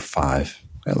 4 or 5,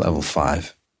 at level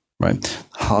 5, right?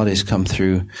 Holidays come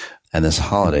through, and this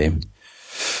holiday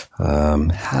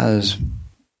has,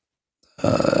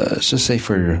 let's just say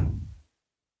for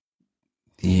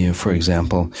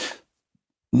example,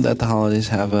 that the holidays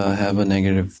have a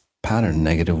negative pattern,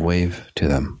 negative wave to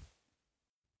them.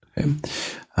 Okay,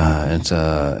 it's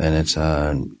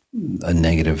a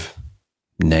negative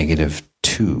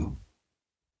 2.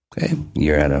 Okay,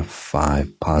 you're at a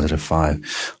 5, positive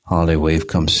 5. Holiday wave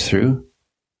comes through.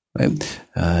 Right,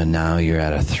 now you're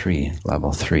at a 3,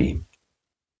 level 3.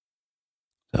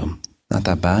 So not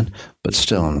that bad, but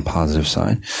still on the positive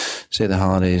side. Say the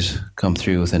holidays come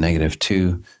through with a negative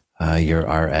 2. You're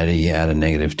already at a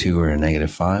negative 2 or a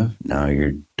negative 5. Now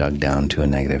you're dug down to a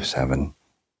negative 7. All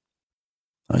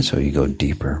right, so you go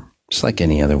deeper. Just like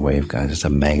any other wave, guys. It's a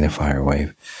magnifier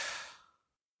wave.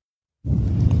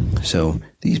 So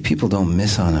these people don't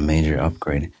miss on a major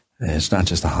upgrade. It's not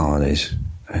just the holidays,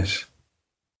 guys.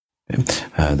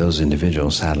 Those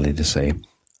individuals, sadly to say,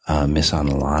 miss on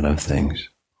a lot of things.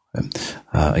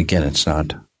 Again, it's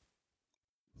not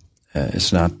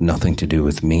nothing to do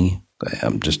with me.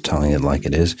 I'm just telling it like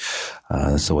it is.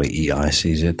 That's the way EI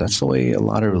sees it. That's the way a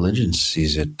lot of religions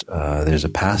sees it. There's a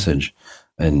passage,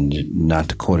 and not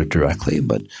to quote it directly,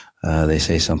 but they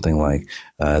say something like,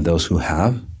 those who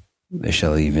have, they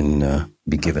shall even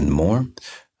be given more.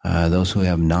 Those who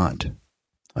have not,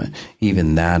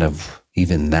 even that of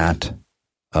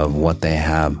what they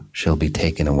have shall be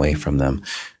taken away from them.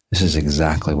 This is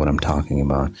exactly what I'm talking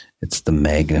about. It's the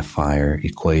magnifier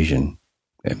equation.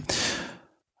 Okay?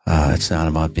 It's not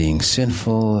about being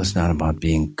sinful. It's not about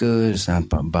being good. It's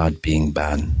not about being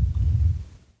bad.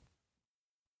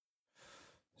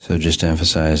 So just to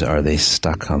emphasize, are they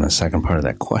stuck on the second part of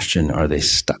that question? Are they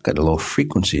stuck at a low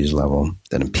frequencies level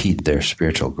that impede their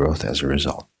spiritual growth as a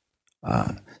result?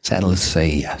 Sadly to say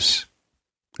yes.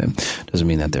 Okay? Doesn't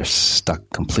mean that they're stuck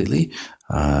completely.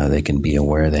 They can be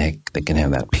aware. They can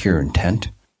have that pure intent.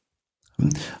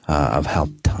 I've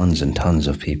helped tons and tons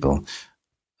of people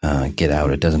get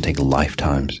out. It doesn't take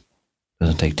lifetimes. It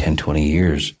doesn't take 10, 20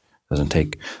 years. It doesn't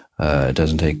take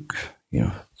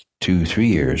 2, 3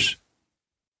 years.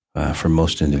 For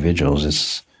most individuals,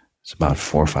 it's about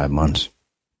 4 or 5 months.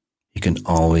 You can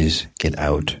always get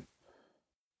out.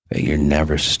 You're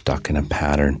never stuck in a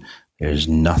pattern. There's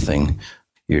nothing.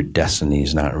 Your destiny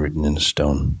is not written in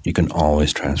stone. You can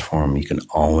always transform. You can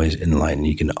always enlighten.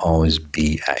 You can always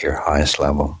be at your highest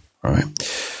level. All right.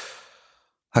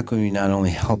 How can we not only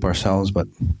help ourselves, but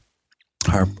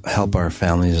help our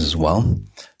families as well?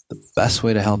 The best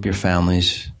way to help your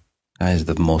families, guys,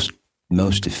 the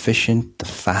most efficient, the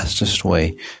fastest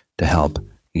way to help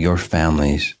your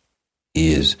families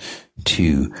is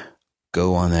to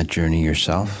go on that journey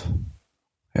yourself,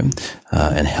 okay?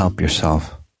 And help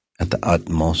yourself at the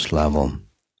utmost level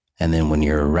And then when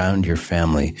you're around your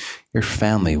family,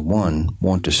 one,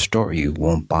 won't distort you,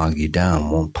 won't bog you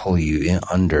down, won't pull you in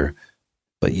under,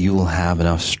 but you will have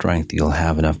enough strength, you'll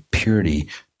have enough purity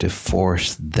to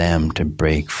force them to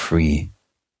break free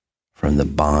from the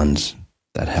bonds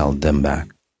that held them back.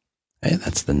 Hey,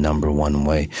 that's the number one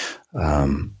way.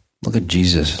 Look at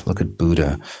Jesus, look at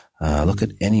Buddha, look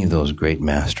at any of those great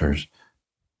masters.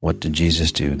 What did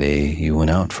Jesus do? He went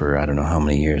out for, I don't know how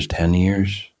many years, 10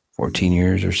 years, 14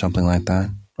 years or something like that,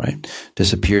 right?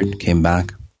 Disappeared, came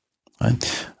back,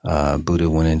 right? Buddha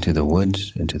went into the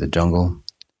woods, into the jungle,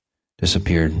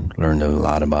 disappeared, learned a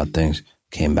lot about things,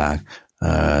 came back.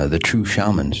 The true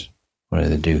shamans,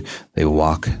 what do? They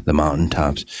walk the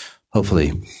mountaintops,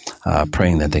 hopefully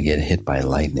praying that they get hit by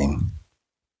lightning.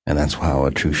 And that's how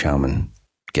a true shaman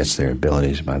gets their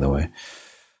abilities, by the way.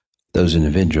 Those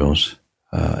individuals,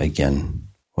 again,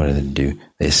 what do?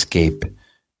 They escape.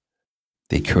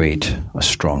 They create a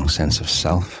strong sense of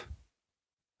self.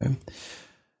 Okay?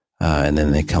 And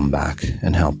then they come back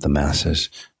and help the masses.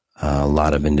 A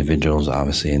lot of individuals,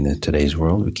 obviously, in today's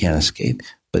world, we can't escape.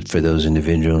 But for those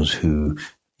individuals who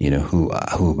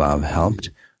I've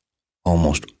helped,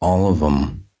 almost all of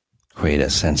them create a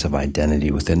sense of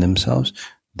identity within themselves.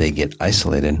 They get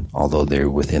isolated, although they're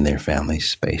within their family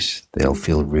space. They'll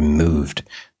feel removed.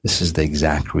 This is the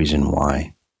exact reason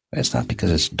why. It's not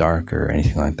because it's dark or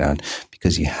anything like that,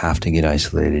 because you have to get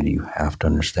isolated. You have to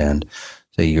understand,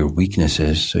 say, your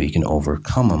weaknesses so you can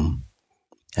overcome them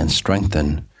and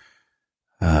strengthen.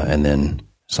 And then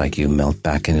it's like you melt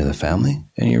back into the family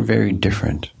and you're very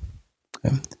different.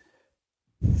 Okay?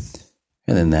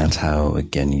 And then that's how,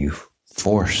 again, you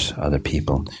force other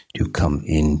people to come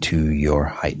into your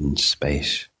heightened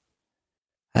space.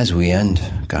 As we end,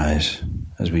 guys,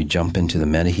 as we jump into the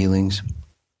meta healings,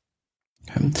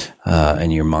 okay,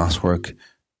 and your moss work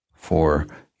for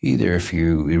either if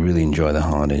you really enjoy the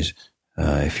holidays,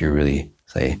 if you're really,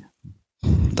 say,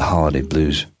 the holiday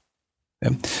blues,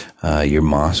 okay, your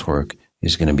moss work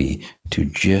is going to be to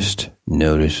just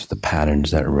notice the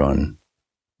patterns that run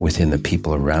within the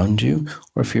people around you,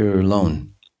 or if you're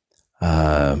alone,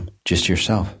 just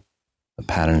yourself, the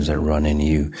patterns that run in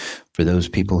you. For those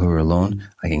people who are alone,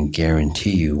 I can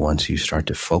guarantee you once you start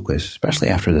to focus, especially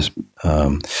after this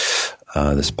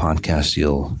this podcast,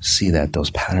 you'll see that those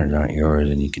patterns aren't yours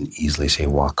and you can easily say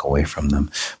walk away from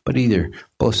them. But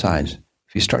both sides,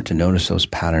 if you start to notice those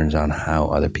patterns on how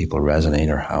other people resonate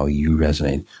or how you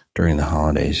resonate during the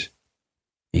holidays,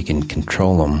 you can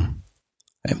control them,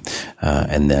 okay?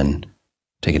 And then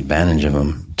take advantage of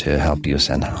them to help you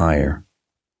ascend higher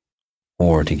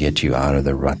or to get you out of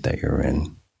the rut that you're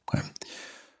in. Okay?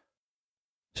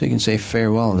 So you can say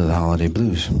farewell to the holiday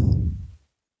blues.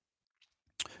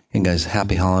 And guys,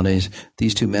 happy holidays.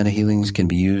 These two meta healings can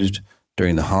be used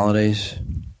during the holidays.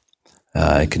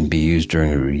 It can be used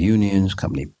during reunions,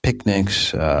 company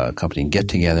picnics, company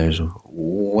get-togethers,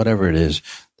 whatever it is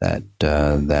that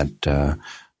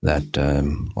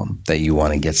you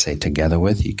want to get, say, together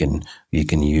with. You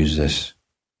can use this.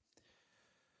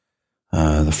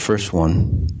 The first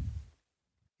one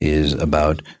is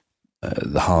about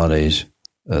the holidays,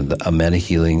 a meta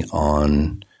healing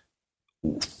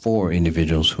for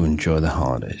individuals who enjoy the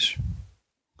holidays.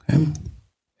 Okay?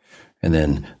 And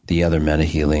then the other meta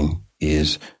healing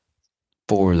is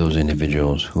for those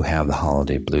individuals who have the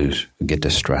holiday blues, who get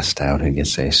distressed out, who get,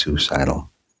 say,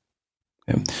 suicidal.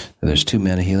 Okay? So there's two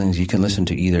meta healings. You can listen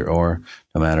to either or,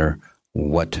 no matter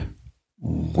which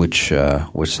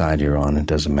side you're on. It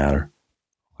doesn't matter.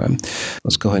 Okay?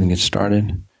 Let's go ahead and get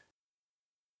started.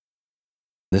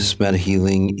 This meta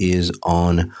healing is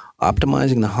on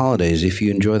optimizing the holidays if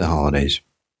you enjoy the holidays.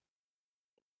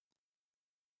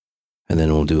 And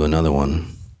then we'll do another one,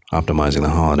 optimizing the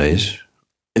holidays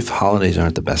if holidays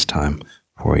aren't the best time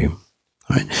for you.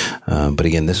 All right. But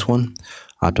again, this one,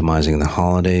 optimizing the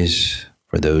holidays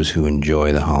for those who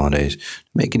enjoy the holidays,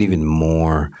 make it even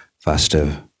more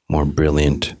festive, more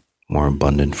brilliant, more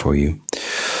abundant for you.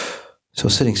 So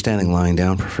sitting, standing, lying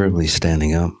down, preferably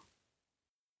standing up.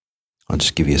 I'll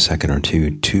just give you a second or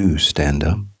two to stand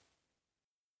up. And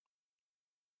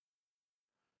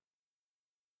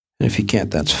if you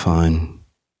can't, that's fine.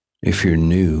 If you're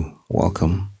new,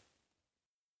 welcome.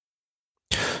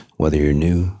 Whether you're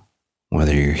new,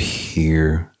 whether you're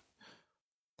here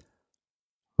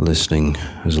listening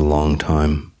as a long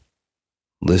time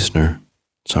listener,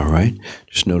 it's all right.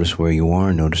 Just notice where you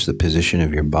are. Notice the position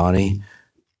of your body.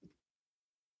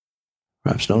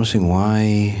 Perhaps noticing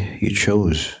why you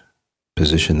chose the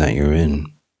position that you're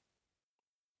in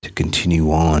to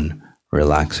continue on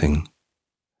relaxing,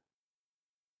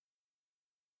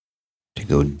 to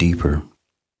go deeper.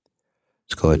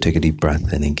 Let's go ahead, take a deep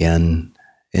breath in again,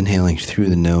 inhaling through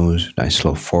the nose, nice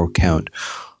slow 4 count,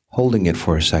 holding it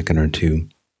for a second or two,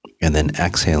 and then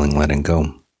exhaling, letting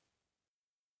go.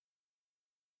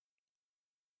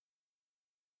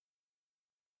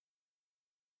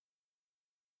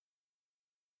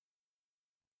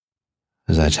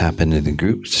 As I tap into the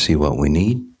group to see what we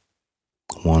need,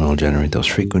 1, will generate those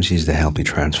frequencies that help you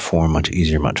transform much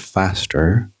easier, much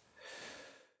faster.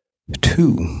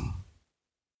 2,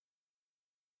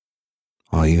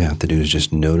 all you have to do is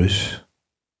just notice,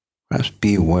 perhaps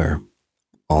be aware,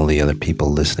 all the other people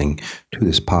listening to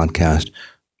this podcast,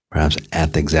 perhaps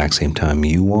at the exact same time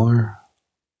you are,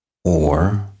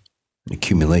 or an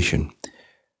accumulation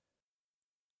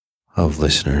of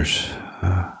listeners.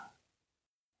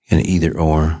 And either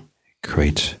or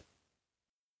creates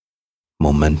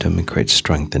momentum, it creates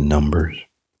strength in numbers.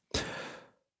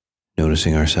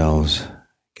 Noticing ourselves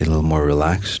get a little more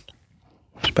relaxed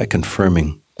just by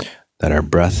confirming that our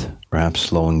breath perhaps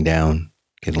slowing down,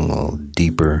 getting a little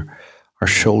deeper, our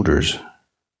shoulders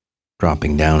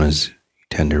dropping down as you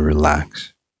tend to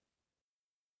relax.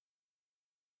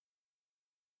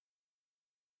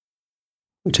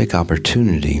 We take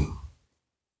opportunity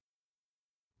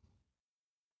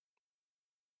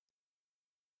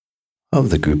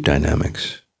of the group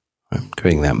dynamics, right?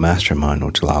 Creating that mastermind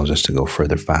which allows us to go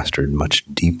further, faster, and much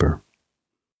deeper.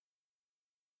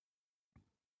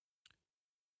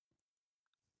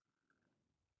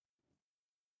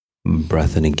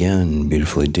 Breath in again,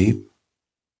 beautifully deep.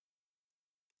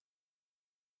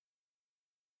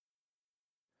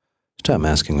 Stop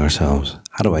asking ourselves,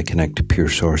 how do I connect to pure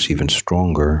source even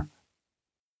stronger?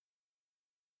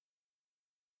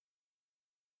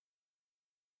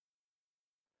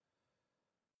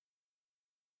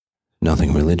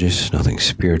 Nothing religious, nothing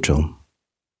spiritual.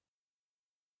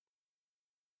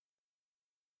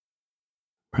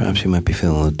 Perhaps you might be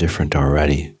feeling a little different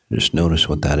already. Just notice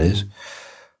what that is.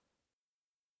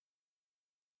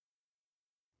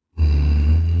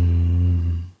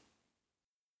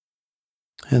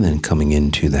 And then coming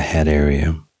into the head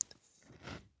area,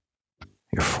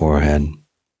 your forehead,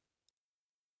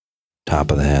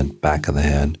 top of the head, back of the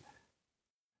head.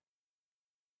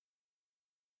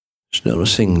 Just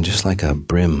noticing just like a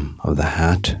brim of the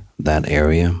hat, that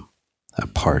area,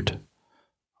 that part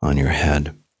on your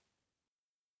head.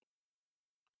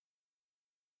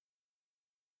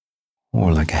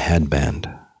 Or like a headband.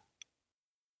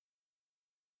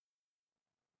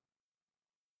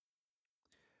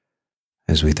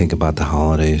 As we think about the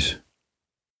holidays,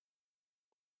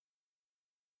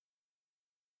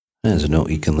 as a note,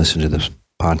 you can listen to this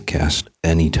podcast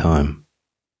anytime,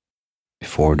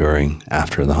 before, during,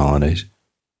 after the holidays.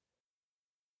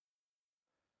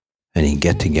 Any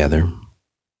get-together,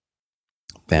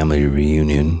 family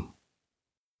reunion,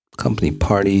 company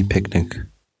party, picnic,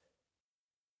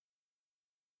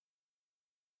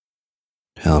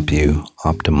 to help you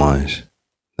optimize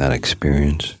that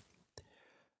experience.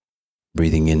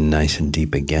 Breathing in nice and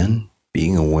deep again,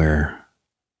 being aware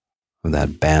of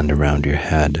that band around your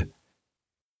head.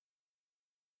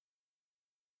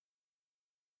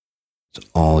 It's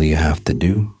all you have to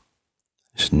do.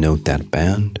 Just note that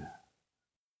band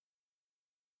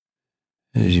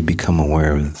as you become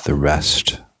aware of the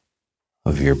rest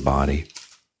of your body.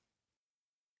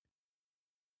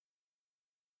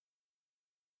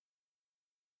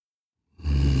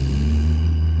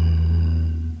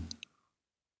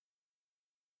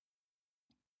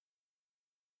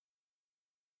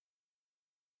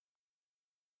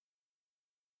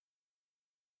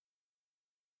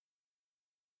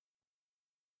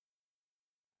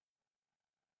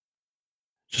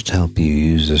 Just to help you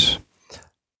use this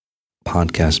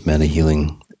podcast meta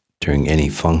healing during any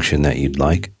function that you'd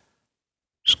like.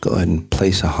 Just go ahead and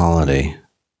place a holiday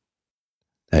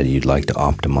that you'd like to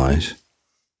optimize.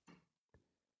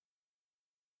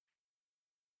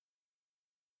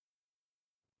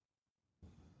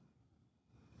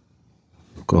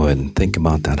 Go ahead and think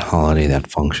about that holiday, that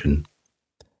function.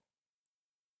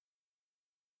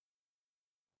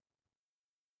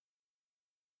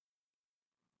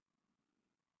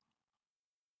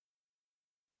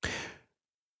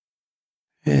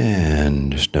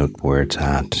 And just note where it's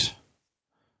at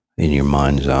in your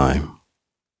mind's eye. If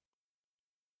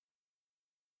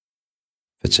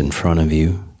it's in front of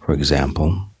you, for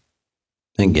example,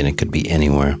 again, it could be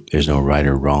anywhere. There's no right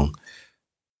or wrong.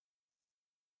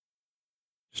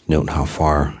 Just note how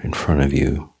far in front of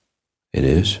you it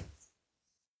is.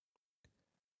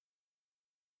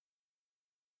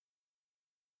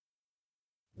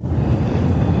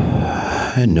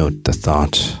 And note the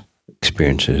thoughts,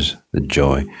 experiences, the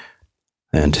joy,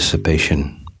 the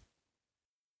anticipation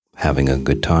having a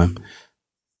good time.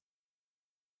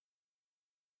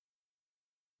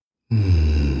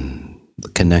 The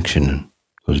connection,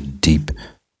 those deep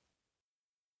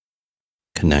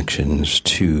connections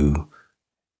to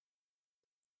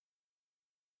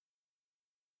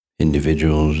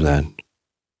individuals that,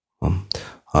 well,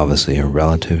 obviously are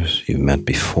relatives you've met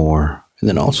before, and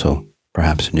then also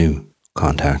perhaps new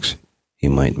contacts you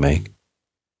might make.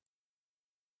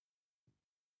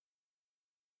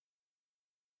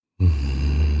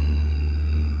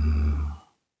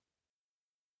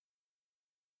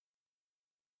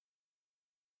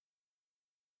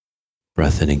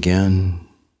 Breath in again.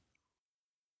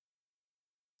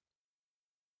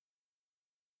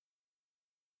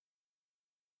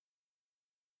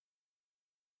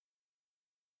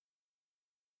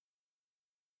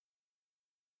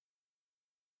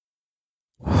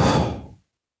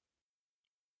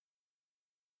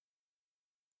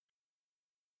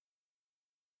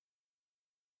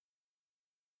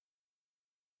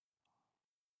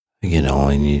 Again,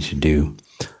 all you need to do,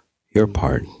 your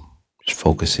part, just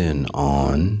focus in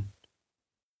on,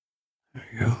 there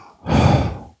you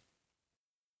go,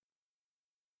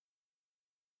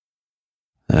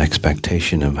 that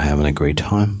expectation of having a great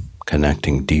time,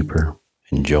 connecting deeper,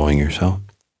 enjoying yourself.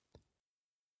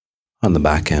 On the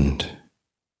back end,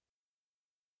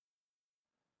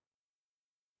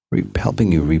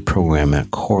 helping you reprogram at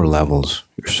core levels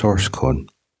your source code.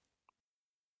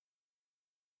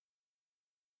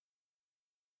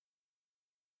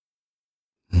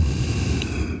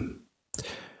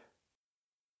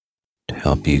 To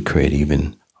help you create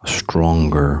even a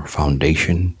stronger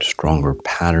foundation, stronger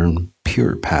pattern,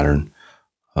 pure pattern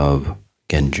of,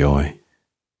 again, joy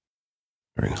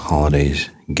during holidays,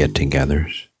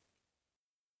 get-togethers.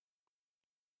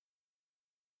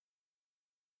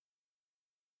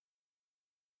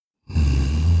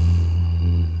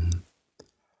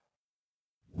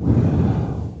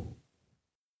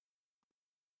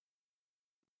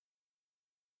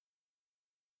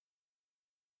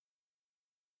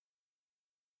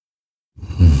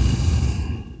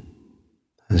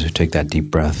 As you take that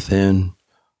deep breath in,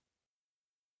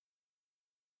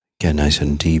 get nice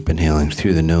and deep, inhaling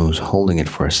through the nose, holding it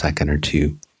for a second or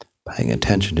two, paying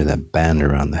attention to that band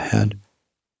around the head.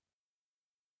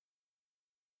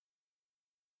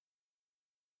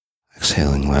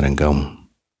 Exhaling, letting go.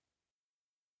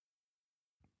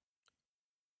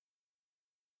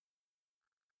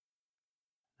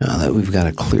 Now that we've got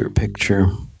a clear picture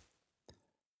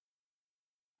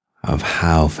of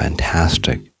how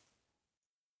fantastic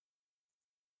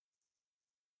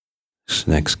this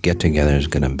next get-together is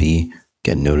going to be,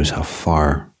 again, notice how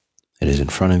far it is in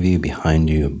front of you, behind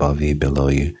you, above you, below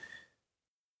you.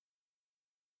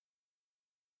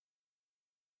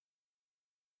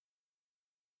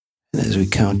 And as we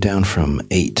count down from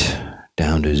 8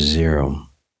 down to 0,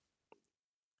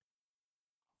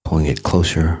 pulling it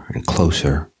closer and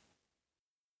closer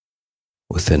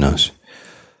within us.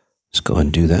 Let's go ahead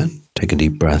and do that. Take a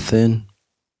deep breath in.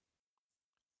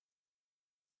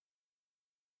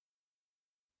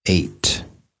 8,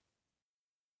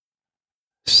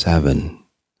 7,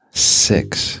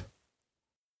 6,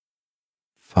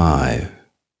 5,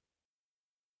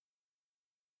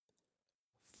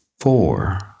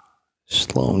 4,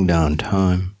 slowing down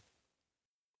time.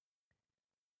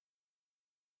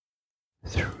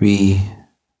 3,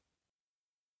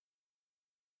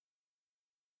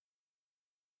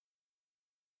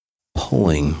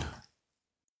 'Pulling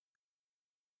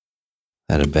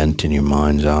that event in your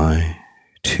mind's eye.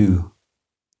 2,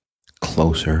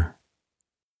 closer.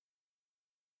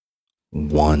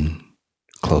 1,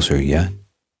 closer yet.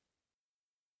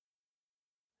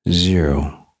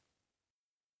 0,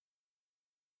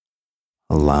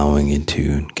 allowing it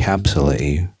to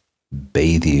encapsulate you,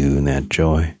 bathe you in that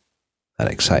joy,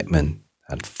 that excitement,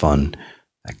 that fun,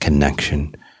 that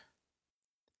connection,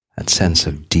 that sense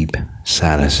of deep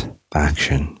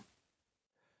satisfaction.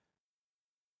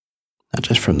 Not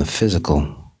just from the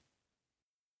physical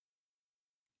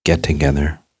get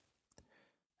together,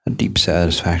 a deep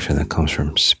satisfaction that comes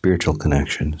from spiritual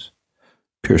connections,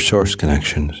 pure source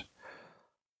connections,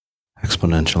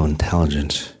 exponential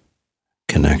intelligence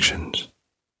connections.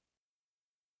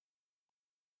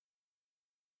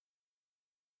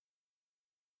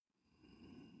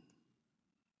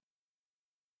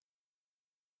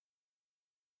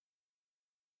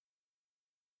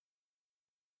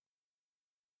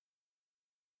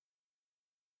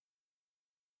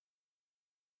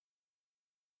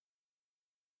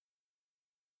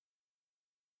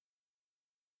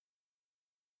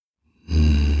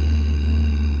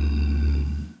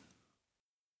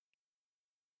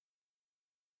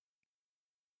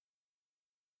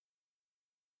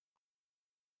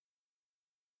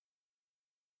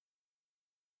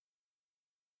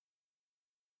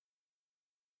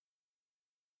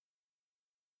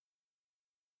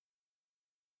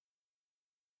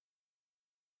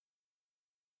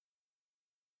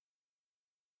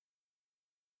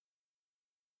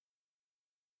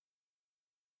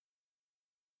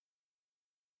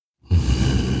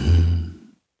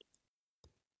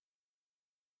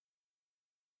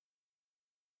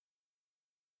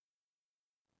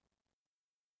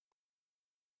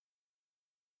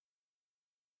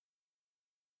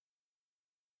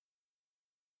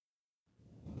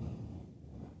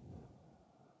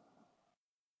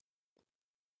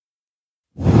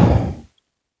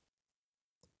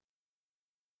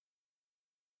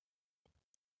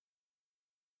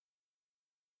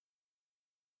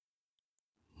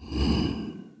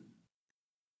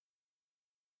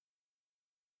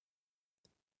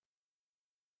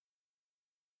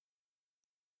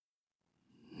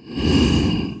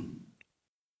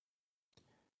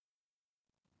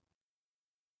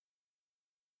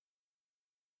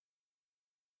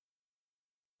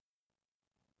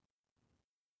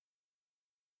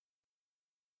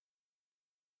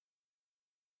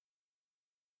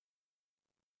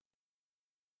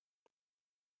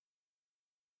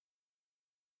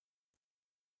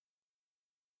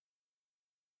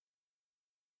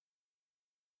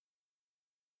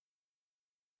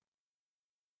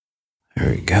 There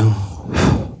we go.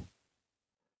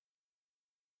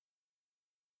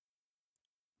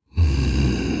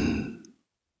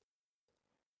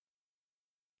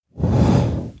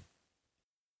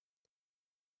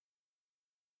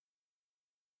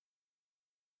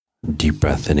 Deep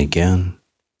breath in again.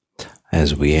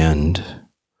 As we end, I'm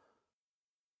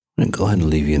going to go ahead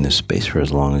and leave you in this space for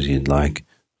as long as you'd like,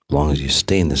 as long as you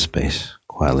stay in this space,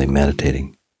 quietly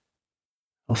meditating.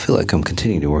 I'll feel like I'm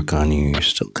continuing to work on you. You're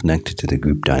still connected to the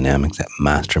group dynamic, that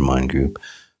mastermind group.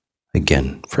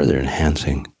 Again, further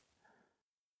enhancing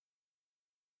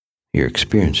your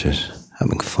experiences,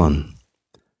 having fun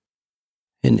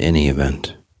in any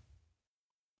event.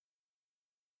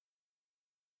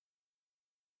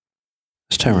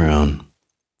 This time around,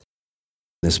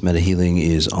 this meta healing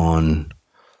is on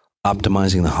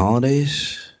optimizing the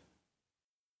holidays,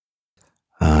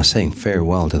 saying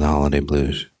farewell to the holiday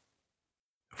blues.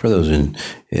 For those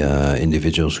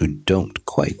individuals who don't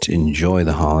quite enjoy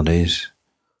the holidays,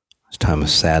 it's a time of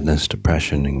sadness,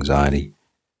 depression, anxiety.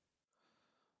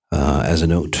 As a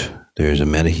note, there's a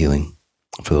meta healing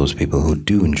for those people who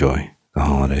do enjoy the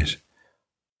holidays.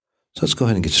 So let's go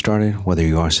ahead and get started, whether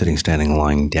you are sitting, standing,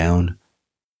 lying down.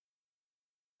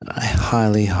 I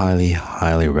highly, highly,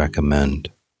 highly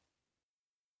recommend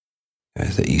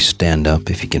that you stand up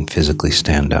if you can physically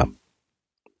stand up.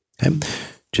 Okay?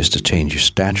 Just to change your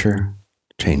stature,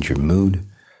 change your mood,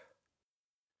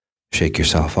 shake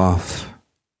yourself off.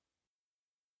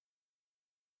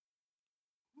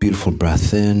 Beautiful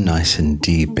breath in, nice and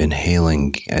deep,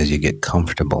 inhaling as you get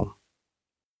comfortable.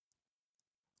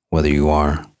 Whether you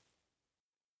are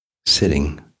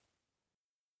sitting,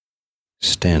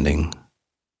 standing,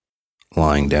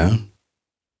 lying down.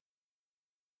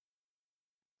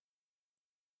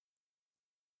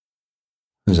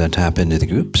 As I tap into the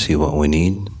group, see what we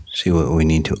need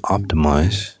to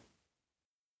optimize.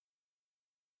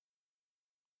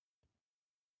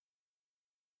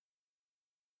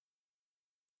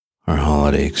 Our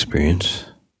holiday experience.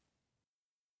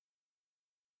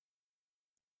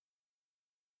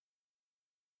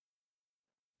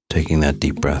 Taking that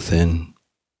deep breath in.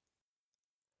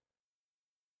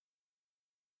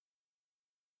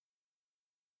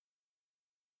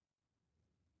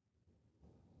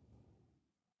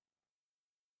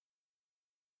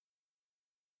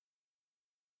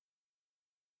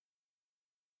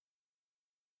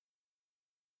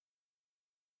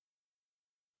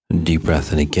 Deep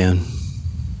breath in again.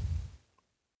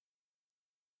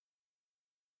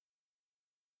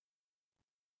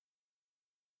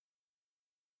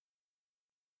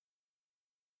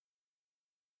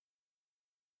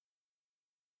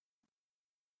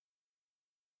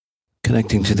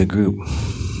 Connecting to the group.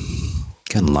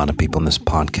 Again, a lot of people in this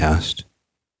podcast,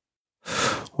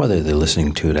 whether they're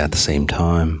listening to it at the same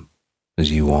time as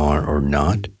you are or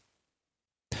not,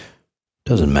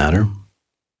 doesn't matter.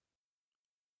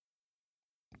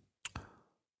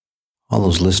 All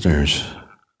those listeners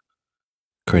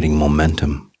creating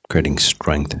momentum, creating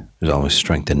strength. There's always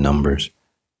strength in numbers,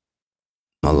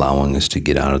 allowing us to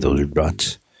get out of those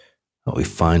ruts that we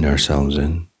find ourselves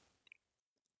in.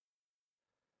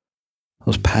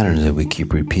 Those patterns that we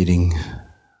keep repeating,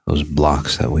 those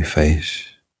blocks that we face.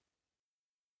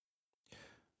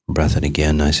 Breath in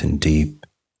again, nice and deep.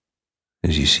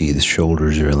 As you see the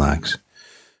shoulders relax,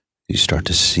 you start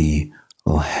to see a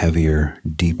little heavier,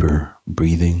 deeper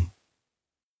breathing.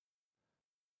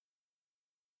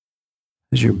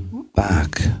 As your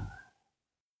back,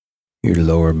 your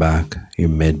lower back, your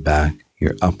mid back,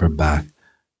 your upper back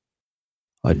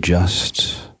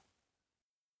adjust,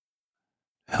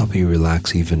 help you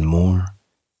relax even more.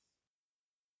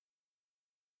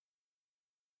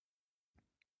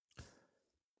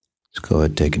 Let's go ahead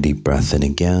and take a deep breath in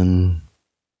again.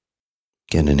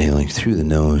 Again, inhaling through the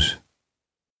nose,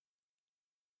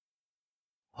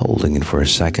 holding it for a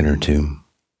second or two,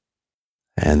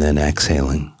 and then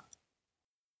exhaling,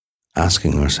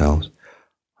 asking ourselves,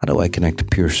 how do I connect to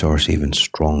pure source even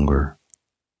stronger?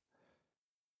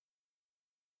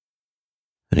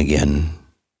 And again,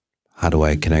 how do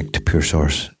I connect to pure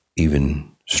source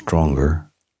even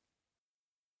stronger?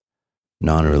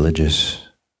 Non-religious,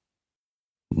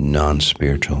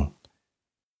 non-spiritual.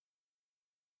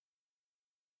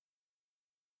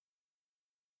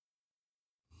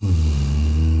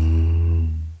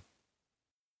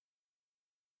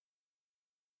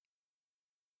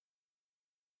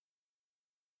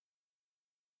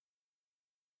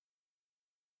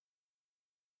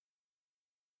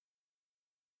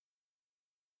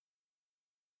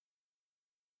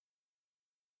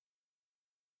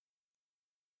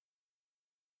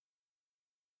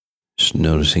 Just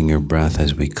noticing your breath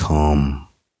as we calm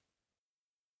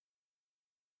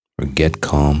or get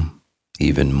calm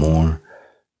even more,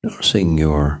 noticing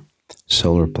your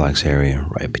solar plex area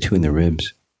right between the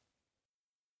ribs.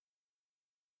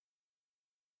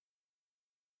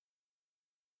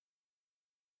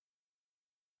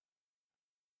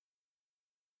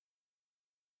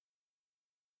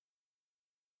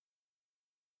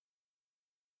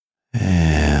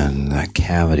 And that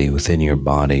cavity within your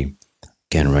body,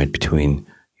 again, right between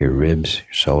your ribs,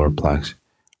 your solar plex,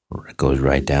 it goes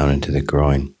right down into the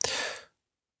groin,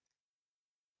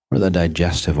 where the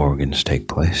digestive organs take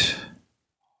place.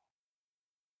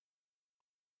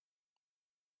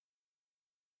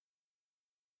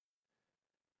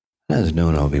 As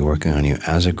known, I'll be working on you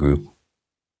as a group,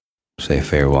 say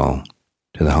farewell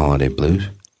to the holiday blues,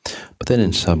 but then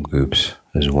in subgroups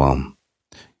as well,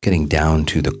 getting down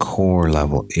to the core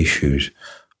level issues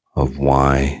of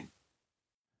why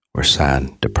we're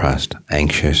sad, depressed,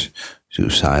 anxious,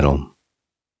 suicidal.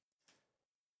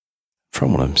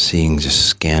 From what I'm seeing, just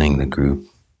scanning the group,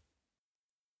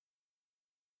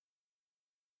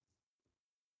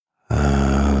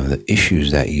 the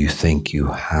issues that you think you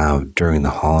have during the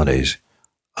holidays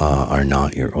are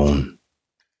not your own.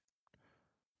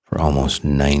 For almost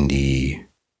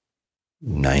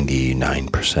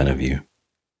 99% of you.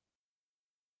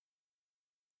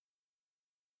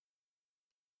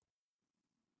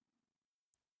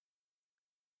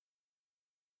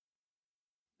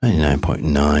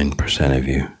 99.9% of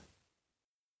you.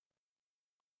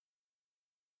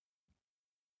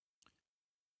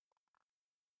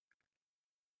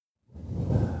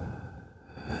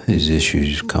 These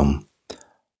issues come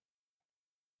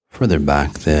further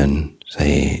back than,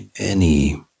 say,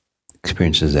 any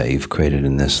experiences that you've created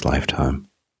in this lifetime.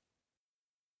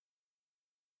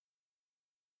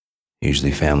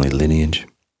 Usually family lineage.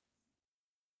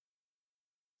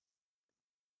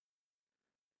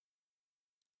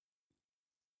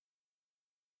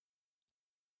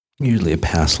 Usually a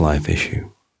past life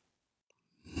issue.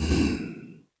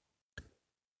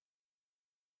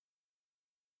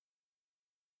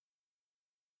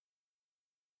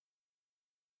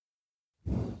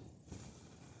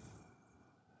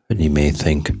 And you may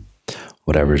think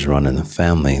whatever's run in the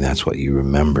family, that's what you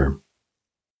remember.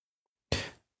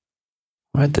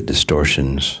 Right? The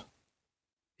distortions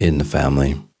in the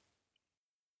family.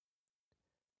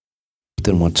 But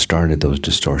then what started those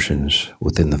distortions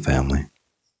within the family?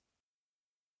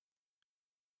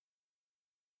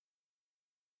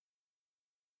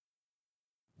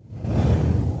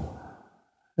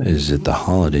 Is it the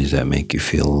holidays that make you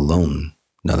feel alone?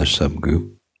 Another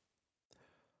subgroup.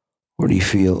 Or do you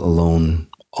feel alone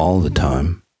all the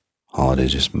time?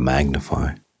 Holidays just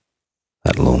magnify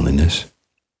that loneliness.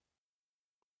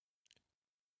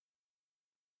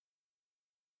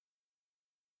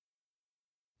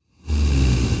 Do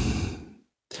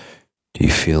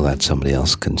you feel that somebody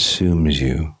else consumes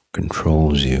you,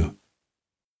 controls you?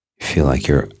 You feel like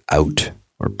you're out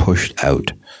or pushed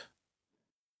out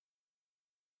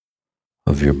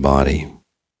of your body.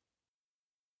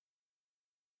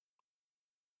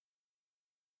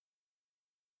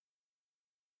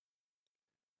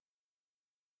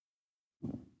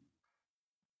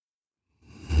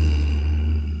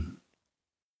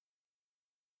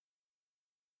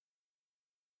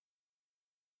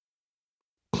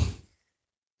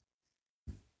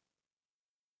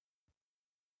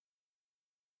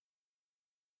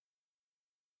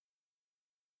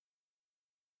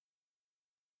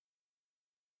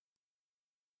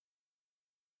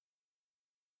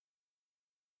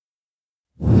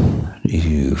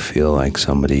 You feel like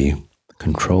somebody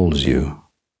controls you,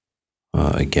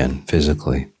 again,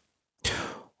 physically.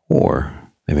 Or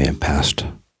they may have passed,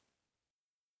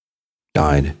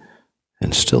 died,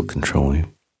 and still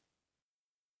controlling.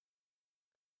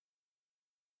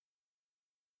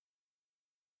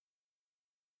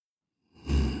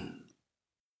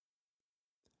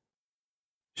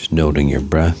 Just noting your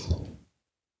breath.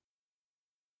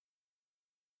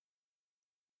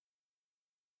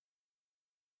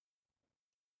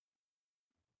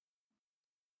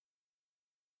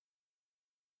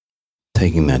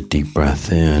 Taking that deep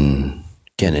breath in,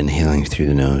 again, inhaling through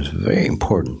the nose. Very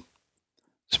important.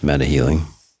 It's meta healing.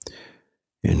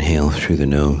 Inhale through the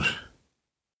nose.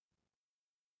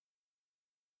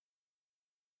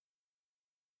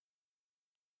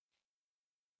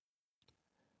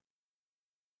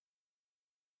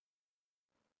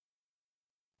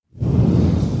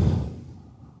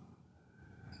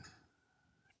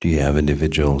 Do you have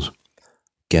individuals,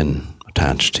 again,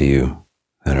 attached to you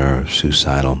that are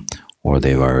suicidal, or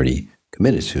they've already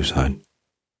committed suicide,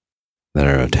 that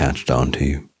are attached onto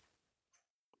you,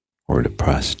 or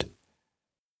depressed?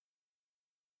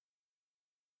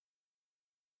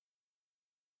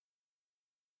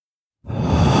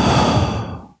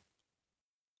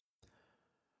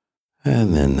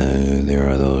 And then there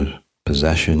are those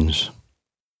possessions.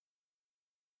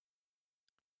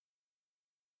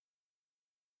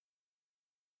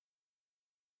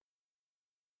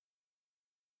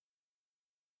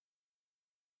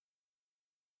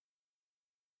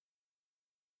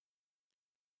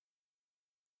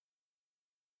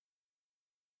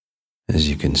 As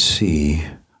you can see,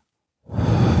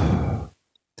 a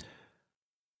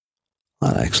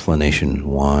lot of explanation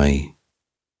why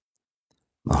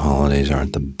the holidays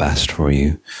aren't the best for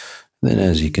you. Then,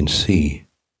 as you can see,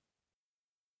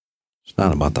 it's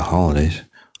not about the holidays.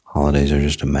 Holidays are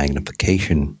just a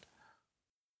magnification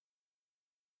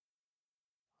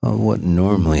of what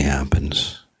normally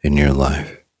happens in your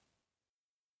life.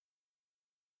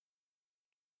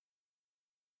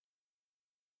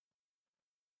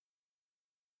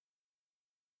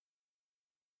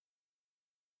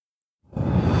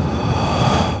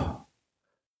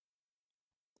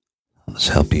 Let's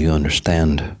help you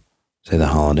understand, say, the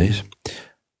holidays.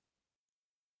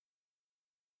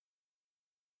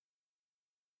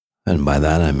 And by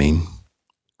that I mean,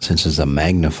 since it's a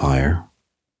magnifier,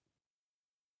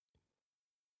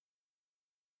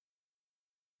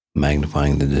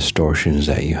 magnifying the distortions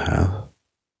that you have.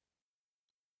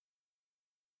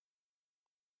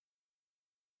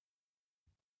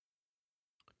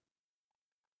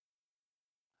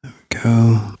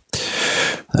 Go.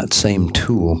 That same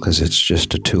tool, because it's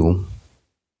just a tool,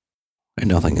 and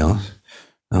nothing else.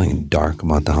 Nothing dark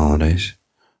about the holidays,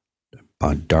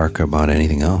 dark about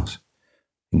anything else.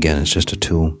 Again, it's just a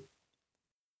tool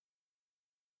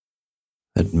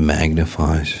that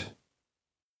magnifies.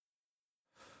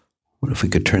 What if we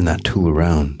could turn that tool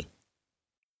around?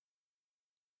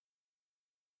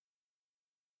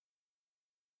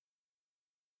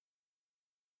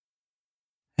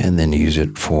 And then use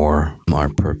it for our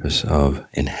purpose of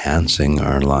enhancing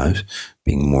our lives,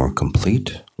 being more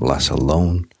complete, less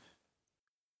alone,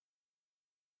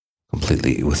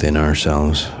 completely within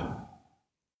ourselves.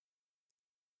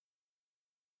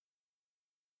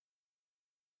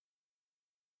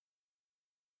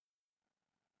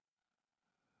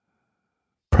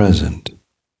 Present.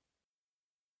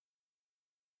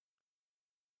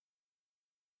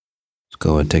 Let's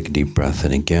go and take a deep breath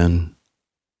in again.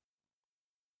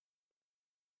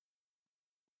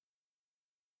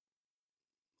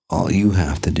 All you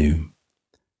have to do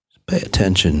is pay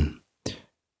attention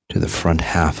to the front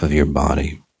half of your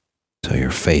body. So your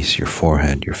face, your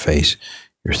forehead, your face,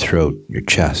 your throat, your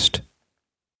chest,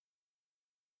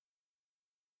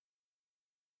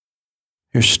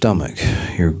 your stomach,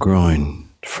 your groin,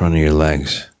 front of your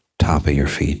legs, top of your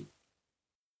feet.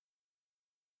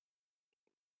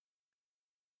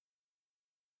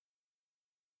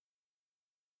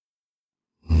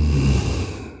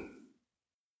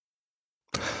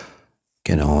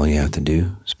 Again, all you have to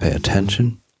do is pay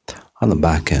attention on the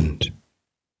back end,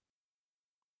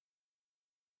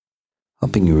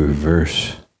 helping you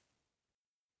reverse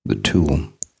the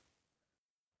tool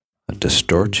that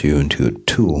distorts you into a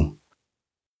tool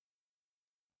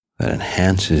that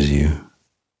enhances you.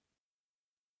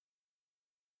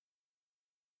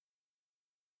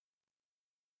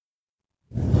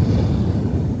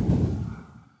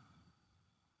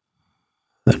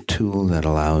 A tool that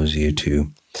allows you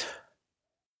to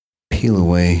peel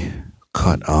away,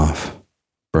 cut off,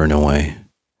 burn away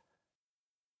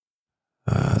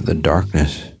the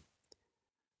darkness,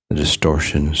 the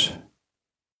distortions,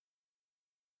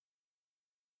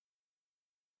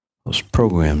 those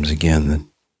programs, again, the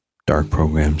dark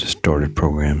programs, distorted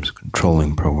programs,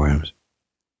 controlling programs,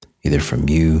 either from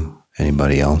you,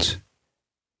 anybody else,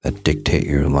 that dictate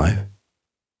your life.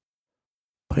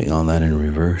 Putting all that in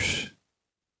reverse.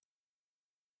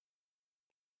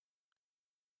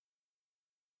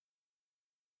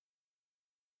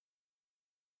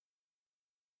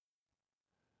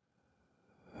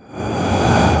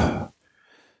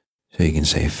 So you can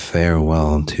say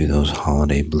farewell to those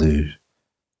holiday blues.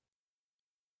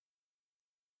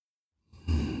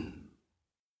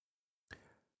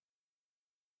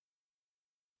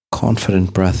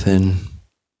 Confident breath in,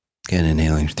 again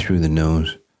inhaling through the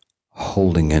nose,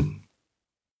 holding it,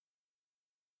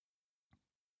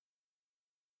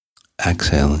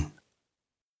 exhaling.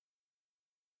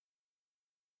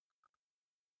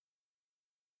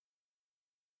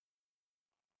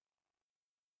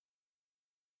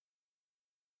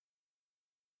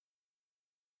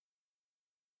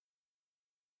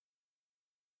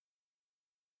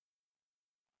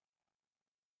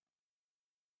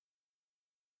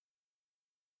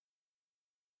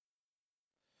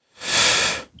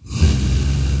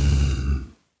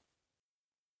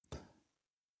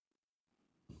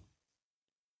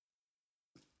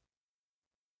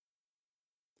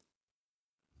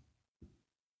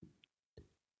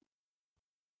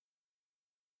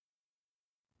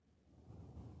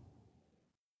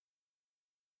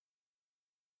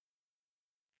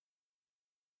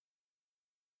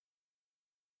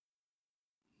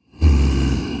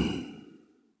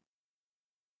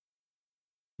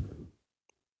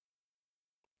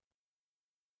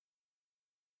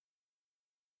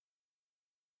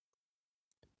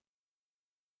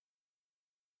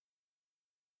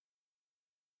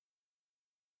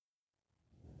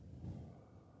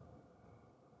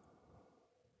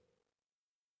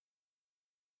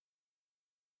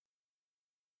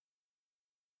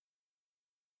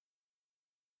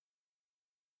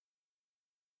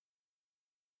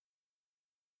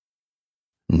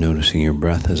 Noticing your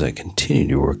breath as I continue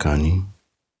to work on you.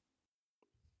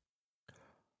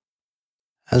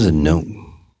 As a note,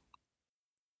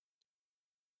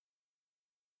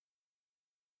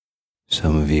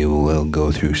 some of you will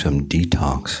go through some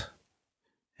detox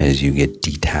as you get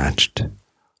detached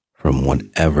from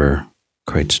whatever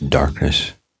creates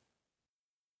darkness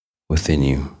within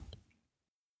you.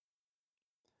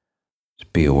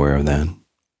 Just be aware of that.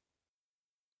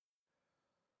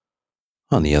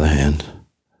 On the other hand,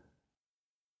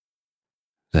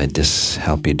 as I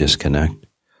help you disconnect, a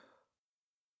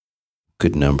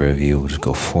good number of you will just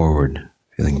go forward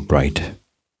feeling bright.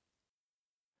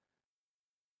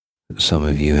 Some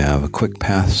of you have a quick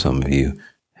path, some of you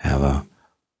have a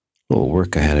little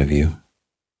work ahead of you.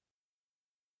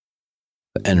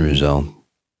 The end result,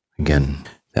 again,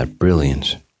 that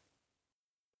brilliance,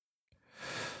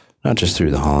 not just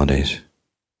through the holidays,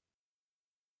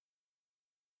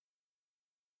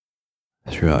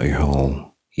 throughout your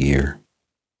whole year.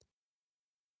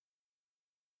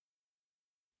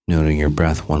 Noting your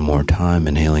breath one more time,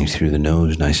 inhaling through the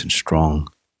nose, nice and strong.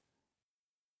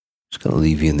 Just going to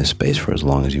leave you in this space for as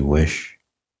long as you wish.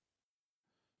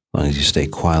 As long as you stay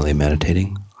quietly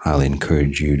meditating, highly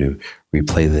encourage you to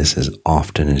replay this as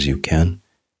often as you can.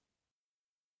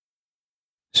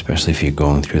 Especially if you're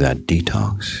going through that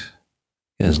detox.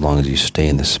 As long as you stay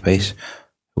in this space, it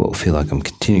will feel like I'm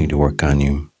continuing to work on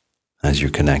you as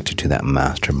you're connected to that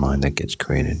mastermind that gets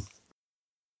created.